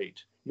all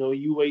right. No,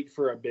 you wait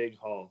for a big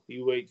haul.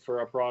 You wait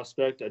for a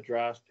prospect, a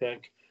draft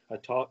pick, a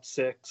top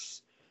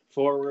 6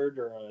 forward,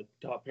 or a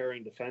top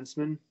pairing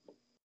defenseman.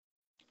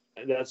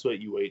 And that's what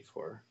you wait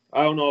for.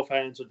 I don't know if I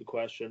answered the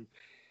question.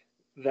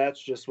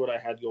 That's just what I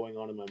had going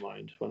on in my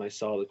mind when I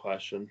saw the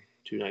question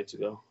 2 nights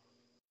ago.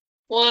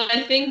 well,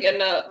 I think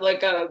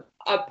a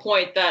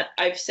point that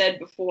I've said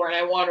before and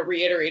I want to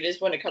reiterate is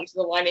when it comes to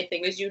the Laine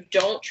thing is you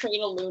don't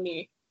train a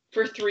Looney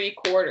for 3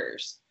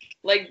 quarters.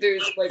 Like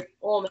there's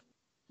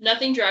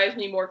nothing drives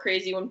me more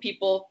crazy when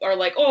people are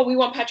like, oh, we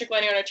want Patrick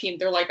Laine on our team.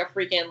 They're like a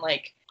freaking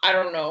I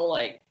don't know,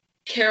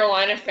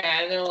 Carolina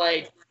fan. And they're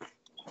like,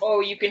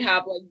 oh, you can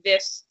have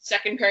this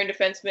second pairing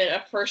defenseman,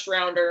 a first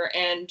rounder,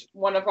 and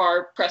one of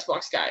our press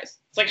box guys.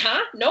 It's like,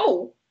 huh?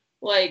 No.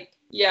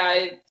 Yeah,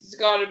 it's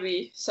got to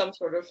be some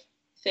sort of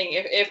thing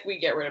if we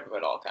get rid of him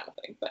at all, kind of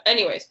thing. But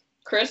anyways,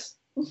 Chris.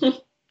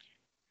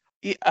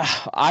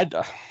 Yeah,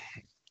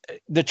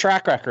 the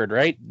track record,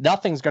 right?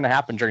 Nothing's going to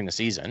happen during the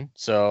season,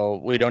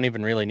 so we don't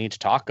even really need to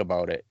talk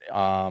about it.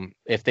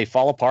 If they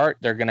fall apart,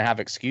 they're going to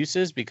have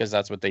excuses because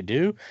that's what they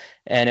do.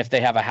 And if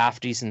they have a half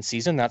decent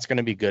season, that's going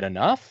to be good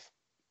enough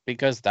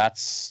because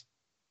that's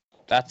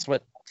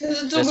what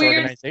Because it's a this weird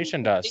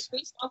organization does.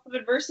 based off of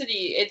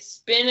adversity.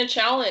 It's been a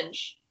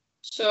challenge.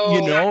 So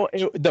You know,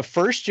 the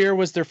first year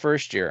was their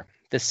first year.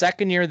 The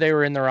second year they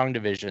were in the wrong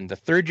division. The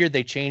third year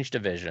they changed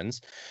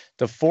divisions.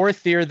 The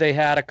fourth year they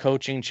had a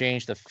coaching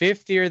change. The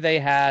fifth year they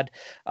had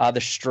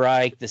the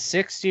strike. The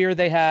sixth year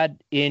they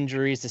had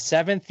injuries. The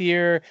seventh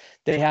year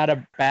they had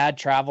a bad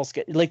travel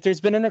schedule. Like,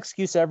 there's been an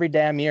excuse every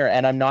damn year,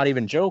 and I'm not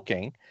even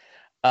joking.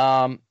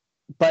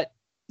 But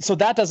so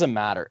that doesn't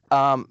matter.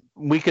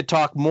 We could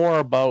talk more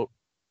about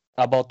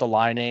the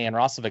Line A and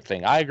Roslovic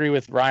thing. I agree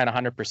with Ryan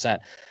 100%.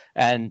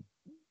 And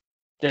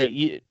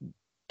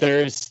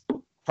there's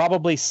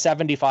probably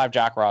 75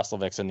 Jack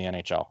Roslovics in the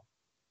NHL.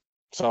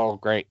 So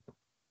great.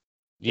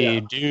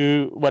 You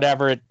do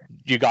whatever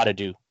you got to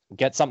do.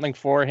 Get something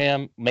for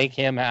him, make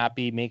him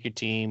happy, make your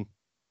team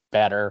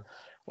better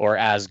or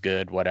as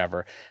good,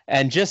 whatever.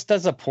 And just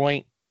as a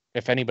point,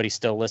 if anybody's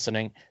still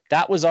listening,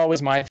 that was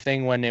always my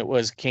thing when it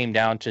came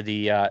down to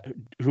the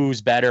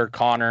who's better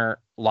Connor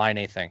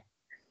Laine thing.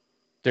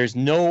 There's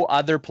no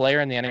other player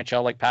in the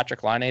NHL like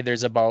Patrik Laine.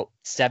 There's about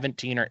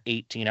 17 or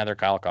 18 other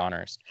Kyle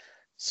Connors.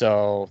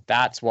 So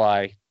that's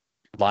why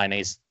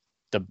Laine's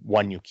the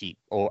one you keep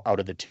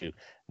out of the two.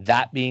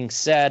 That being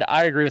said,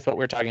 I agree with what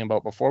we were talking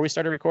about before we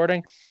started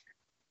recording.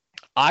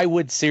 I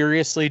would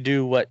seriously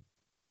do what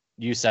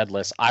you said,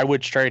 Liz. I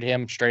would trade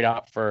him straight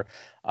up for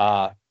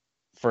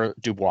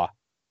Dubois.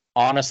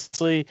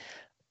 Honestly,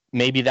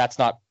 maybe that's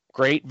not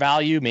great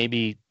value.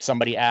 Maybe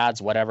somebody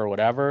adds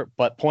whatever.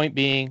 But point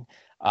being,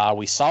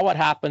 we saw what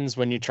happens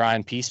when you try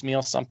and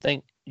piecemeal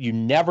something. You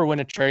never win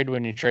a trade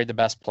when you trade the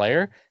best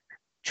player.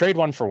 Trade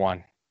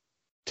 1-for-1.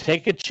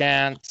 Take a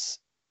chance,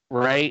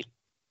 right?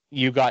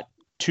 You got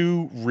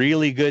two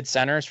really good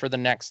centers for the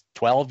next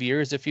 12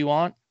 years if you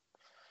want,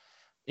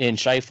 in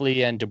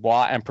Scheifele and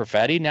Dubois and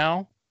Perfetti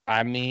now.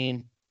 I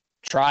mean,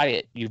 try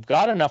it. You've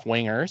got enough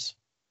wingers.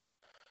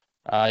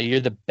 You're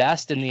the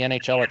best in the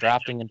NHL at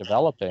drafting and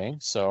developing,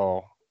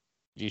 so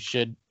you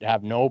should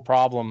have no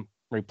problem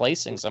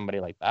replacing somebody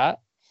like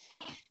that.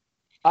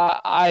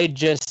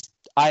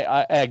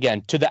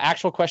 Again, to the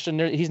actual question,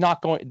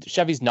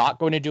 Chevy's not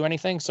going to do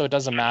anything, so it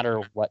doesn't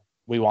matter what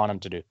we want him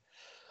to do.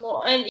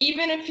 Well, and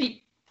even if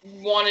he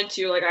wanted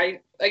to,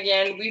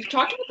 we've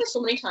talked about this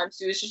so many times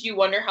too. It's just you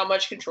wonder how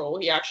much control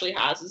he actually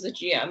has as a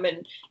GM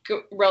and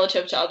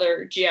relative to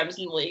other GMs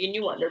in the league, and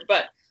you wonder.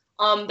 But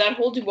that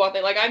whole Dubois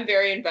thing, I'm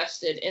very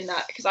invested in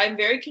that because I'm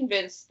very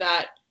convinced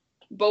that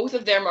both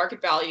of their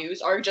market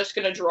values are just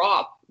going to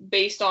drop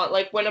based on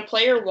when a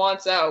player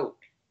wants out,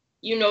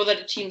 you know that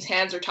a team's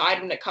hands are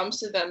tied when it comes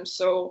to them,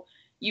 so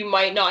you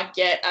might not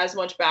get as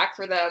much back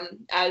for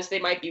them as they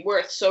might be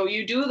worth. So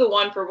you do the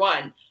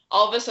 1-for-1.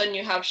 All of a sudden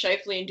you have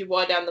Scheifele and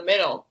Dubois down the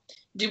middle.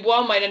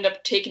 Dubois might end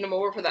up taking him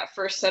over for that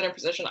first center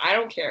position. I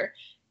don't care.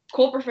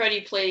 Cole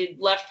Perfetti played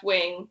left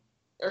wing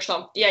or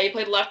something. Yeah, he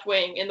played left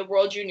wing in the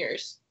World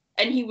Juniors,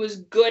 and he was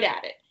good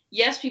at it.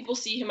 Yes, people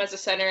see him as a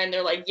center, and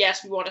they're like,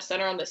 yes, we want a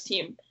center on this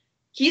team.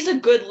 He's a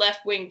good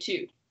left wing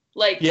too.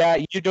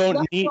 You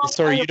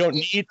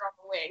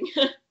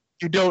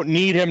don't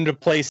need him to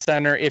play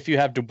center if you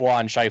have Dubois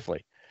and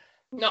Scheifele.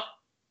 No.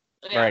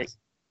 Yeah. Right.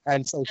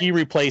 And so he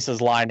replaces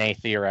Laine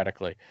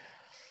theoretically.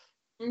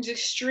 He's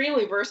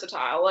extremely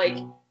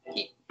versatile.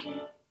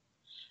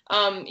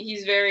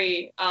 He's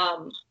very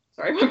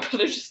sorry, my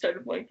brother just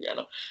started playing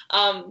piano.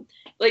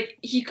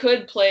 He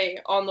could play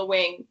on the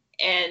wing,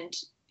 and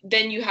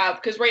then you have,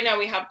 because right now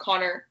we have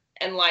Connor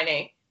and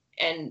Laine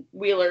and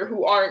Wheeler,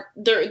 who aren't,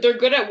 they're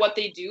good at what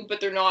they do, but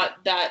they're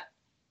not that,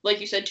 like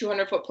you said,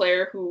 200-foot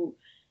player who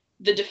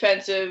the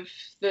defensive,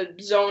 the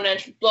zone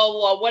entry, blah,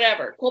 blah, blah,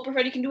 whatever. Cole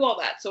Perfetti can do all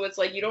that. So it's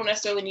you don't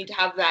necessarily need to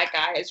have that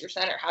guy as your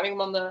center. Having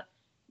him on the,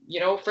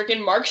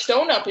 freaking Mark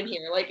Stone up in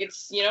here,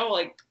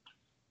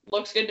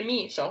 looks good to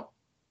me. So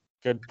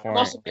good point. I'm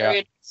also very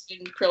interested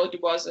in Pierre-Luc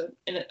Dubois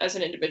as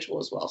an individual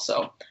as well.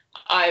 So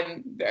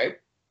I'm very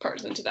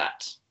partisan to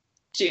that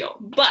deal.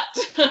 But,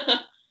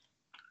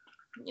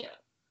 yeah.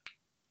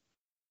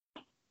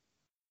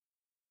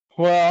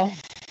 Well,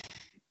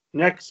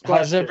 next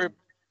question.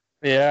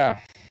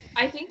 I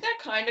think that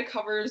kind of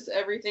covers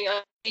everything.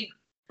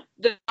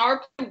 The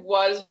power play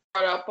was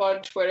brought up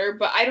on Twitter,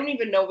 but I don't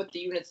even know what the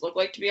units look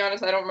like, to be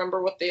honest. I don't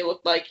remember what they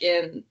looked like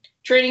in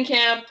training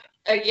camp.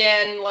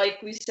 Again,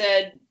 like we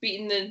said,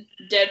 beating the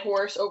dead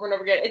horse over and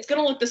over again. It's going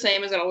to look the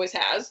same as it always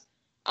has.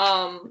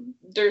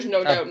 There's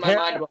no doubt in my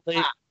mind about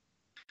that.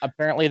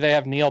 Apparently they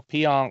have Neil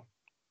Pionk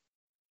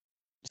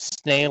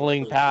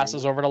snailing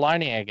passes over to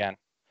Laine again.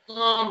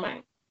 Oh,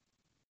 my.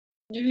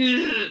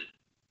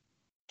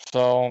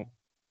 So,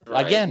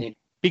 again,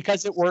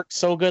 because it worked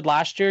so good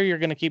last year, you're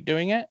going to keep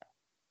doing it?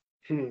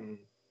 We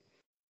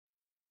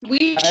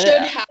should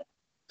have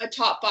a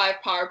top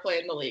 5 power play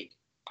in the league.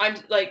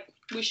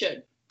 We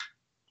should.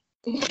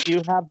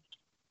 You have...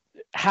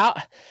 How...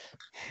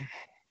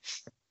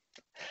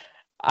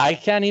 I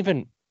can't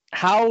even...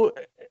 How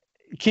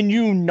can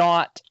you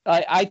not...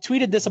 I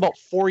tweeted this about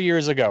 4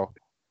 years ago.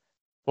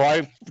 Well,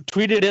 I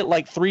tweeted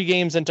it 3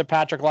 games into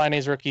Patrik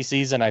Laine's rookie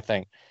season, I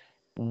think.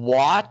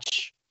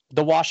 Watch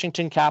the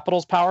Washington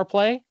Capitals power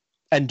play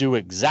and do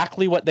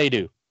exactly what they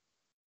do.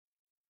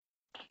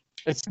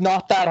 It's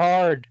not that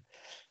hard.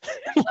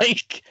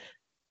 Like,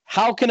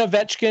 how can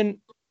Ovechkin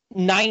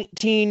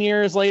 19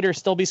 years later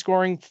still be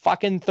scoring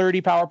fucking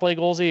 30 power play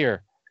goals a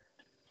year?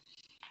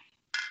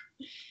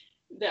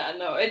 Yeah,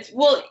 no, it's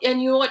well,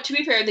 and you know what? To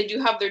be fair, they do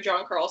have their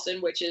John Carlson,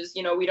 which is,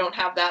 we don't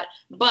have that.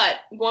 But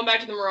going back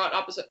to the Murat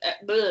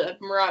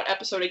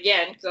episode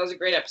again, because that was a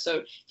great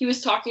episode. He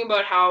was talking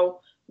about how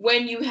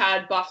when you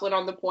had Byfuglien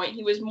on the point,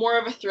 he was more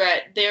of a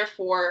threat.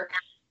 Therefore,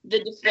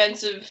 the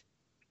defensive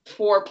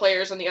 4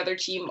 players on the other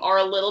team are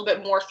a little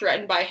bit more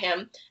threatened by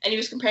him. And he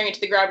was comparing it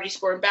to the gravity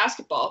sport in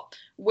basketball,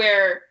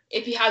 where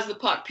if he has the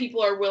puck,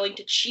 people are willing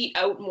to cheat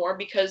out more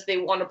because they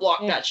want to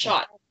block that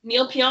shot.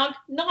 Neil Pionk,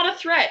 not a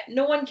threat.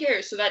 No one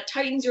cares. So that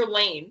tightens your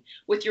lane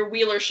with your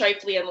Wheeler,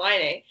 Scheifele, and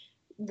Laine.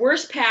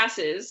 Worse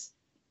passes,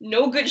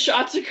 no good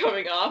shots are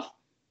coming off,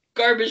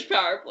 garbage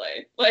power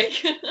play.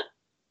 Like,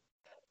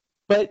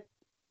 but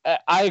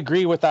I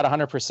agree with that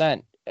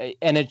 100%.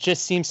 And it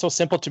just seems so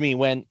simple to me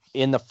when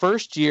in the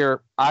first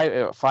year,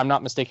 if I'm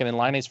not mistaken, in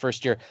Laine's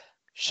first year,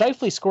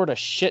 Scheifele scored a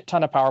shit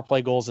ton of power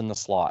play goals in the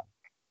slot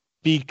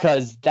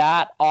because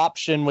that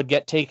option would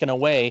get taken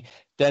away.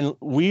 Then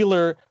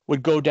Wheeler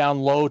would go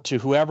down low to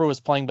whoever was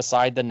playing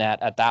beside the net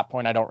at that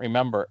point. I don't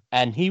remember.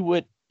 And he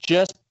would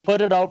just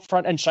put it out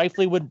front and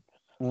Scheifele would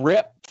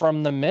rip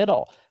from the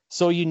middle.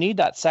 So you need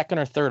that second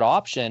or third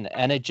option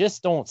and I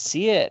just don't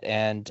see it.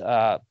 And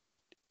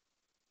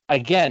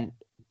again,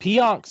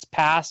 Pionk's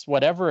pass,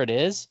 whatever it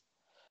is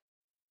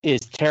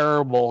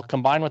terrible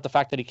combined with the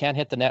fact that he can't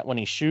hit the net when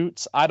he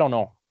shoots. I don't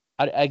know.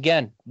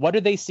 Again, what do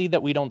they see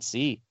that we don't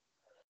see?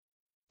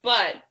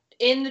 But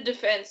in the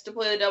defense, to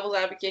play the devil's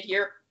advocate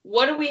here,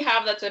 what do we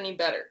have that's any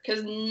better?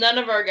 Because none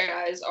of our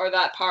guys are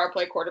that power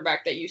play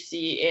quarterback that you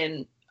see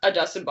in a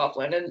Dustin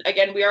Byfuglien. And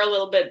again, we are a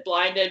little bit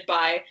blinded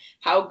by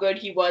how good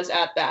he was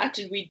at that.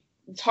 And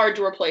it's hard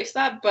to replace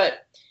that.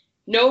 But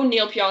no,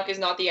 Neil Pionk is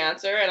not the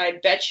answer. And I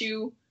bet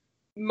you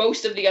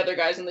most of the other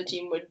guys on the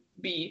team would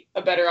be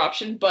a better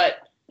option.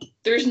 But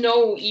there's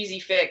no easy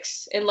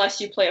fix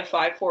unless you play a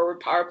 5-forward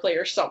power play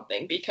or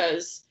something,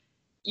 because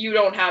you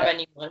don't have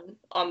anyone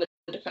on the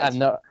defense.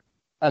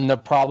 And the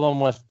problem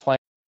with playing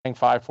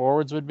 5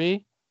 forwards would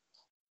be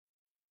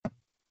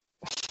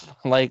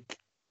like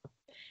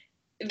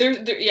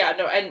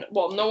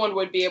no one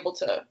would be able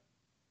to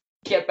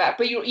get back.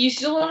 But you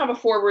still don't have a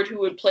forward who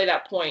would play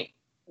that point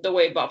the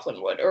way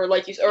Byfuglien would, or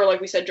like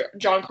we said,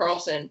 John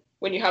Carlson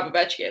when you have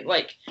Ovechkin.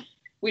 Like,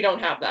 we don't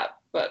have that.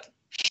 But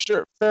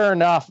sure, fair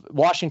enough.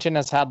 Washington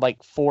has had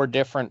like 4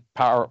 different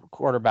power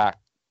quarterbacks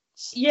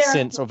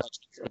since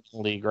Ovechkin's in the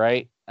league,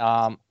 right?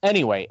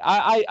 Anyway,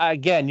 I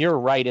again, you're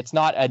right. It's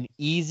not an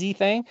easy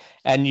thing,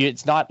 and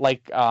it's not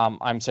like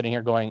I'm sitting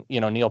here going,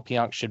 Neil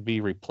Pionk should be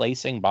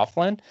replacing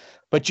Byfuglien,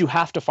 but you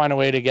have to find a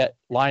way to get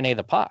Laine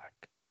the puck.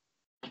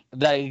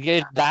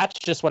 That's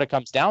just what it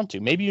comes down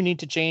to. Maybe you need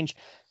to change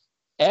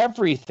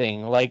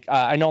everything. Like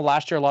I know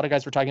last year a lot of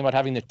guys were talking about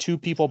having the 2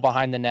 people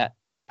behind the net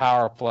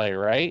power play,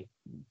 right?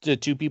 The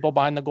 2 people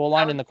behind the goal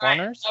line in the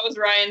corners. That was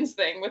Ryan's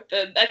thing with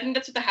I think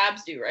that's what the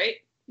Habs do, right?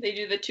 They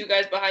do the 2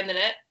 guys behind the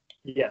net.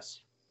 Yes.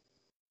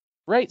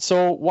 Right.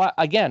 So why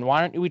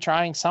aren't we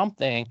trying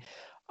something?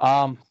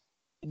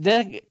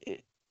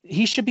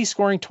 He should be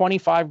scoring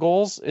 25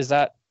 goals. Is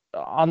that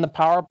on the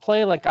power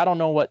play? Like, I don't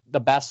know what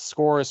the best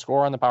score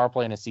on the power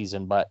play in a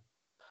season, but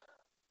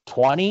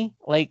 20?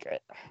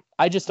 Like,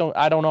 I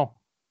don't know.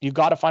 You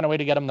got to find a way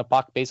to get him the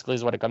puck, basically,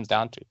 is what it comes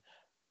down to.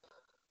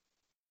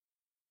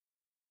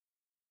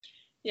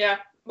 Yeah.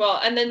 Well,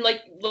 and then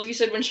like you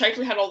said, when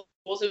Scheifele had all the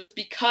goals, it was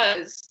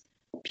because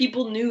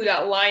people knew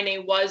that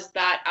Laine was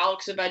that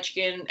Alex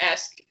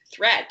Ovechkin-esque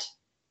threat.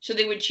 So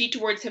they would cheat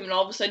towards him, and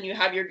all of a sudden you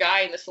have your guy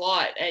in the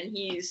slot, and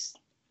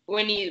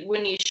when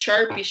he's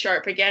sharp, he's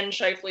sharp. Again,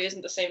 Scheifele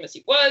isn't the same as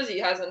he was. He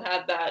hasn't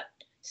had that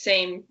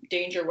same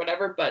danger,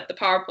 whatever, but the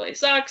power play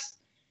sucks.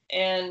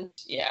 And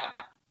yeah.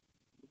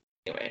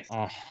 Anyway.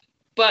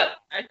 But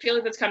I feel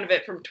like that's kind of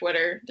it from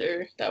Twitter.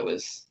 That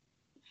was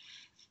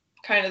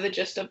kind of the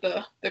gist of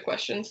the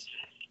questions.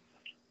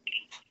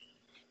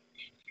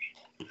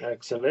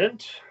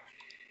 Excellent.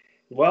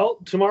 Well,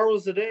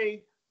 tomorrow's the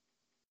day.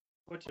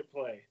 What's your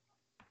play?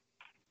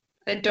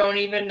 I don't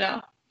even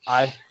know.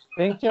 I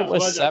think it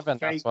was 7.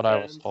 That's what I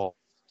was told.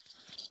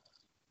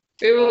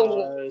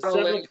 7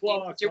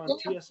 o'clock on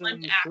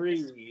TSN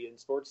 3 in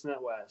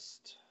Sportsnet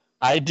West.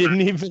 I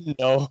didn't even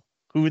know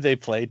who they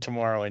play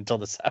tomorrow until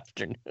this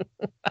afternoon.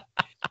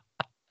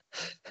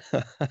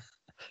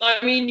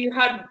 I mean, you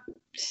had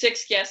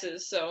 6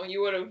 guesses, so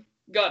you would have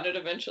gotten it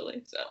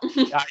eventually. So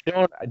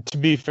to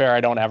be fair,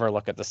 I don't ever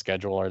look at the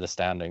schedule or the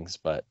standings,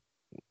 but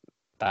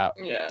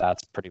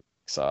that's pretty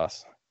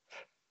sauce.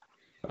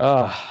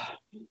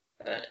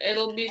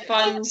 It'll be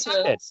fun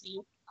to see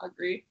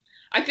Calgary.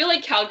 I feel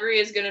like Calgary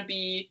is going to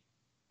be,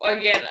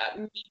 again,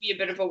 maybe a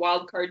bit of a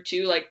wild card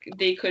too. Like,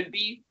 they could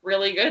be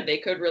really good. They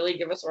could really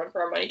give us a run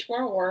for our money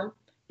tomorrow, or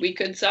we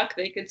could suck.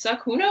 They could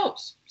suck. Who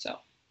knows? So,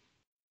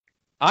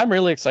 I'm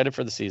really excited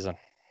for the season.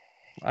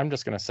 I'm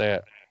just going to say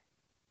it.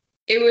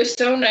 it was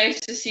so nice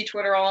to see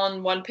Twitter all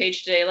on one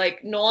page today.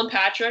 Like Nolan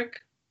Patrick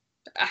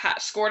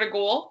scored a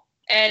goal,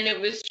 and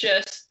it was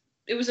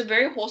a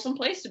very wholesome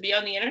place to be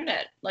on the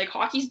internet. Like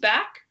hockey's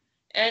back,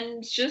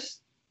 and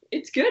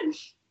it's good.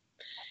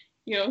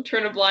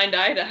 Turn a blind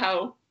eye to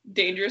how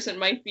dangerous it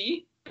might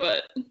be,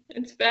 but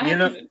it's back. I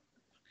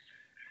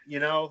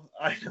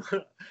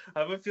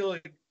have a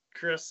feeling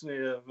Chris may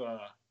have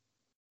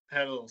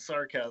had a little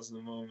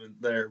sarcasm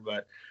moment there,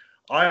 but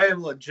I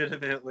am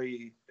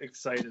legitimately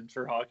excited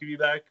for hockey to be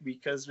back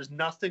because there's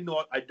nothing to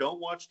watch. I don't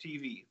watch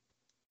TV.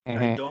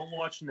 Mm-hmm. I don't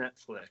watch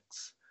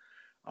Netflix.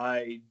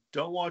 I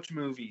don't watch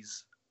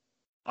movies.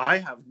 I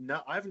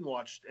haven't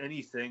watched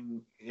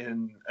anything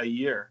in a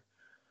year.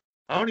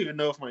 I don't even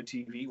know if my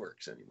TV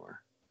works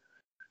anymore.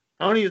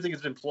 I don't even think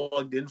it's been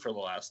plugged in for the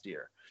last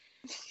year.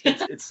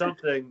 It's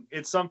something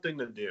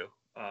to do.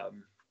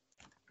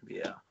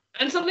 Yeah.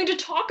 And something to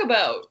talk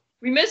about.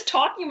 We miss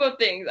talking about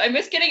things. I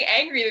miss getting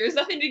angry. There was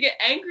nothing to get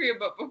angry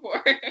about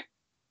before.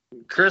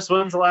 Chris,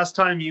 when's the last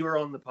time you were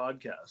on the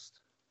podcast?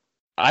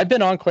 I've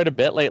been on quite a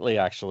bit lately,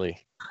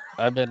 actually.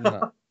 I've been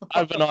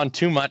on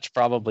too much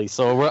probably.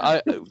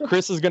 So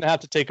Chris is going to have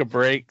to take a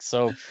break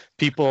so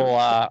people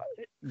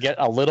get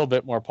a little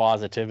bit more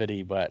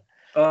positivity. But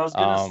I was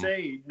going to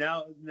say,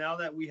 now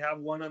that we have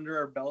one under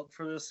our belt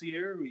for this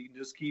year, we can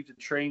just keep the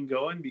train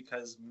going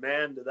because,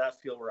 man, did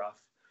that feel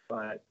rough.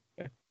 But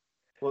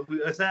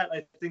with that,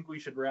 I think we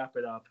should wrap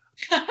it up.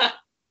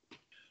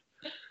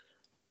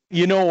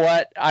 You know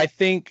what? I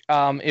think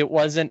it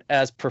wasn't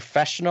as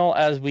professional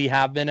as we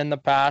have been in the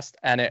past,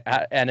 and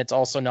it's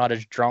also not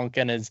as drunk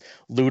and as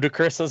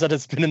ludicrous as it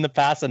has been in the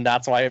past, and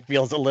that's why it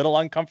feels a little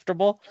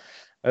uncomfortable.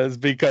 Is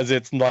because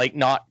it's like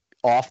not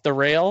off the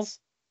rails,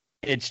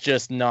 it's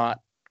just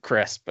not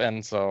crisp,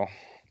 and so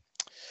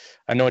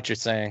I know what you're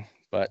saying,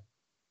 but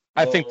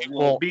I think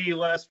we'll be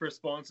less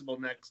responsible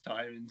next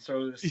time and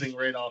throw this thing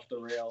right off the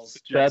rails.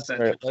 That's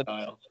right.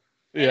 Style.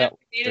 Yeah. If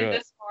they made it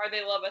this far,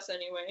 they love us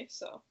anyway,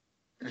 so.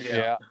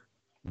 Yeah.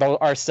 Though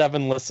our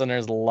 7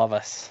 listeners love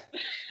us.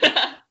 All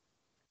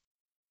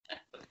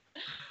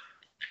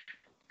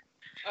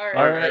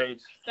All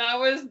right. That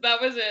was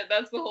it.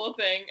 That's the whole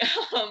thing.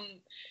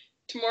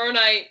 Tomorrow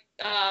night,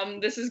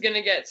 this is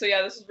gonna get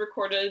this was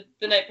recorded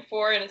the night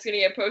before, and it's gonna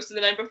get posted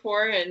the night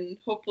before, and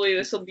hopefully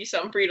this will be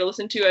something for you to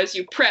listen to as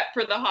you prep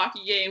for the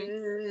hockey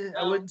game.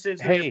 I wouldn't say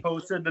it's gonna get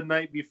posted the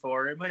night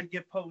before. It might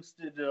get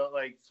posted at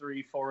like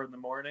 3-4 in the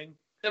morning.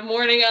 The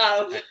morning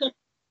of.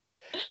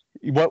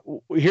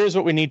 Here's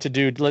what we need to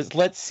do.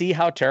 Let's see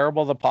how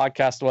terrible the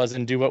podcast was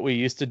and do what we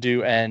used to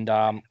do, and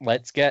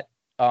let's get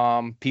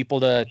people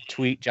to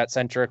tweet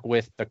JetCentric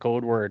with the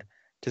code word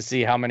to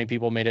see how many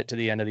people made it to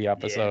the end of the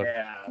episode.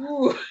 Yeah.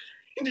 Ooh.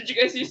 Did you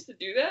guys used to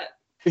do that?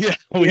 Yeah,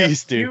 we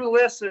used to. If you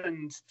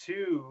listened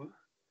to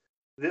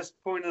this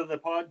point of the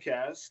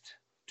podcast,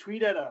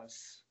 tweet at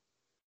us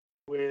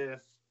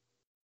with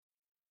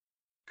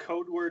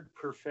code word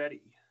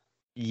Perfetti.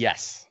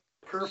 Yes.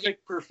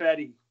 Perfect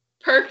Perfetti.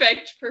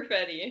 Perfect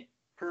Perfetti.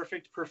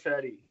 Perfect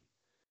Perfetti.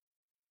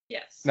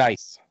 Yes.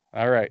 Nice.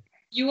 All right.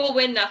 You will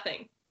win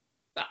nothing.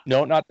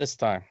 No, not this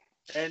time.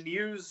 And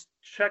use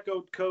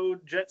checkout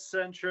code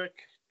JetCentric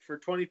for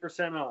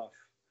 20% off.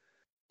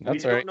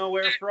 That's we right. don't know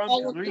where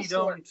from. We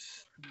don't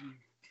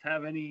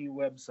have any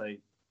website,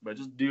 but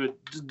just do it.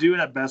 Just do it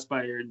at Best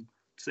Buy and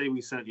say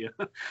we sent you.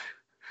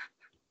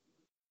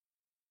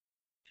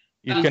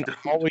 You can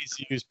always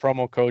use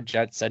promo code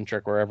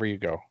JetCentric wherever you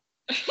go.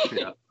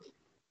 Yeah.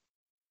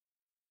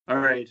 All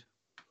right.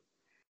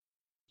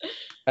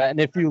 And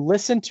if you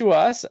listen to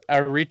us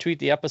or retweet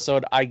the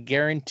episode, I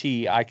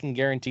can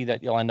guarantee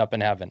that you'll end up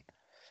in heaven.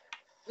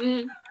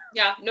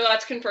 Yeah, no,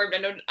 that's confirmed.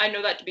 I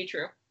know that to be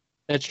true.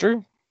 It's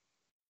true.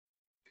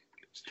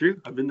 It's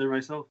true. I've been there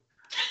myself.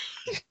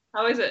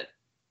 How is it?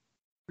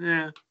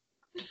 Yeah,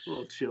 a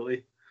little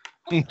chilly.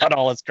 Not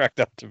all it's cracked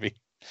up to be.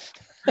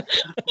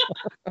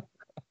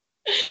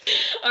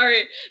 All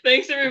right.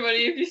 Thanks,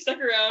 everybody. If you stuck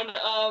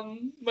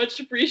around, much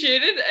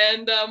appreciated.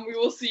 And we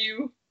will see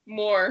you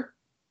more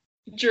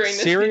during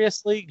this.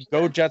 Seriously?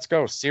 Go Jets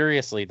go.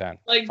 Seriously, then.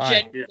 Like,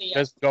 fine. genuinely. Yeah.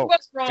 Just go. Prove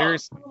us wrong.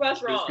 Seriously. Prove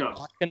us wrong. Just go.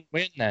 Fucking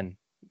win, then.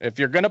 If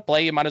you're going to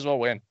play, you might as well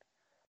win.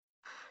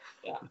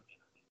 Yeah.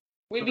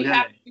 We'd be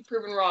happy to be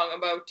proven wrong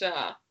about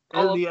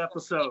all of the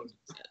episode.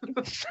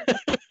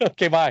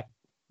 Okay, bye.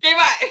 Okay,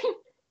 bye.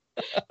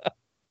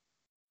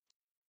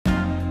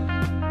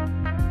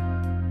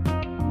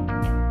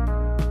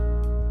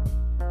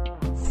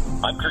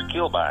 I'm Kurt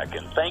Kielbach,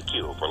 and thank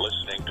you for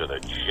listening to the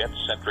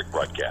JetCentric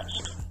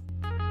broadcast.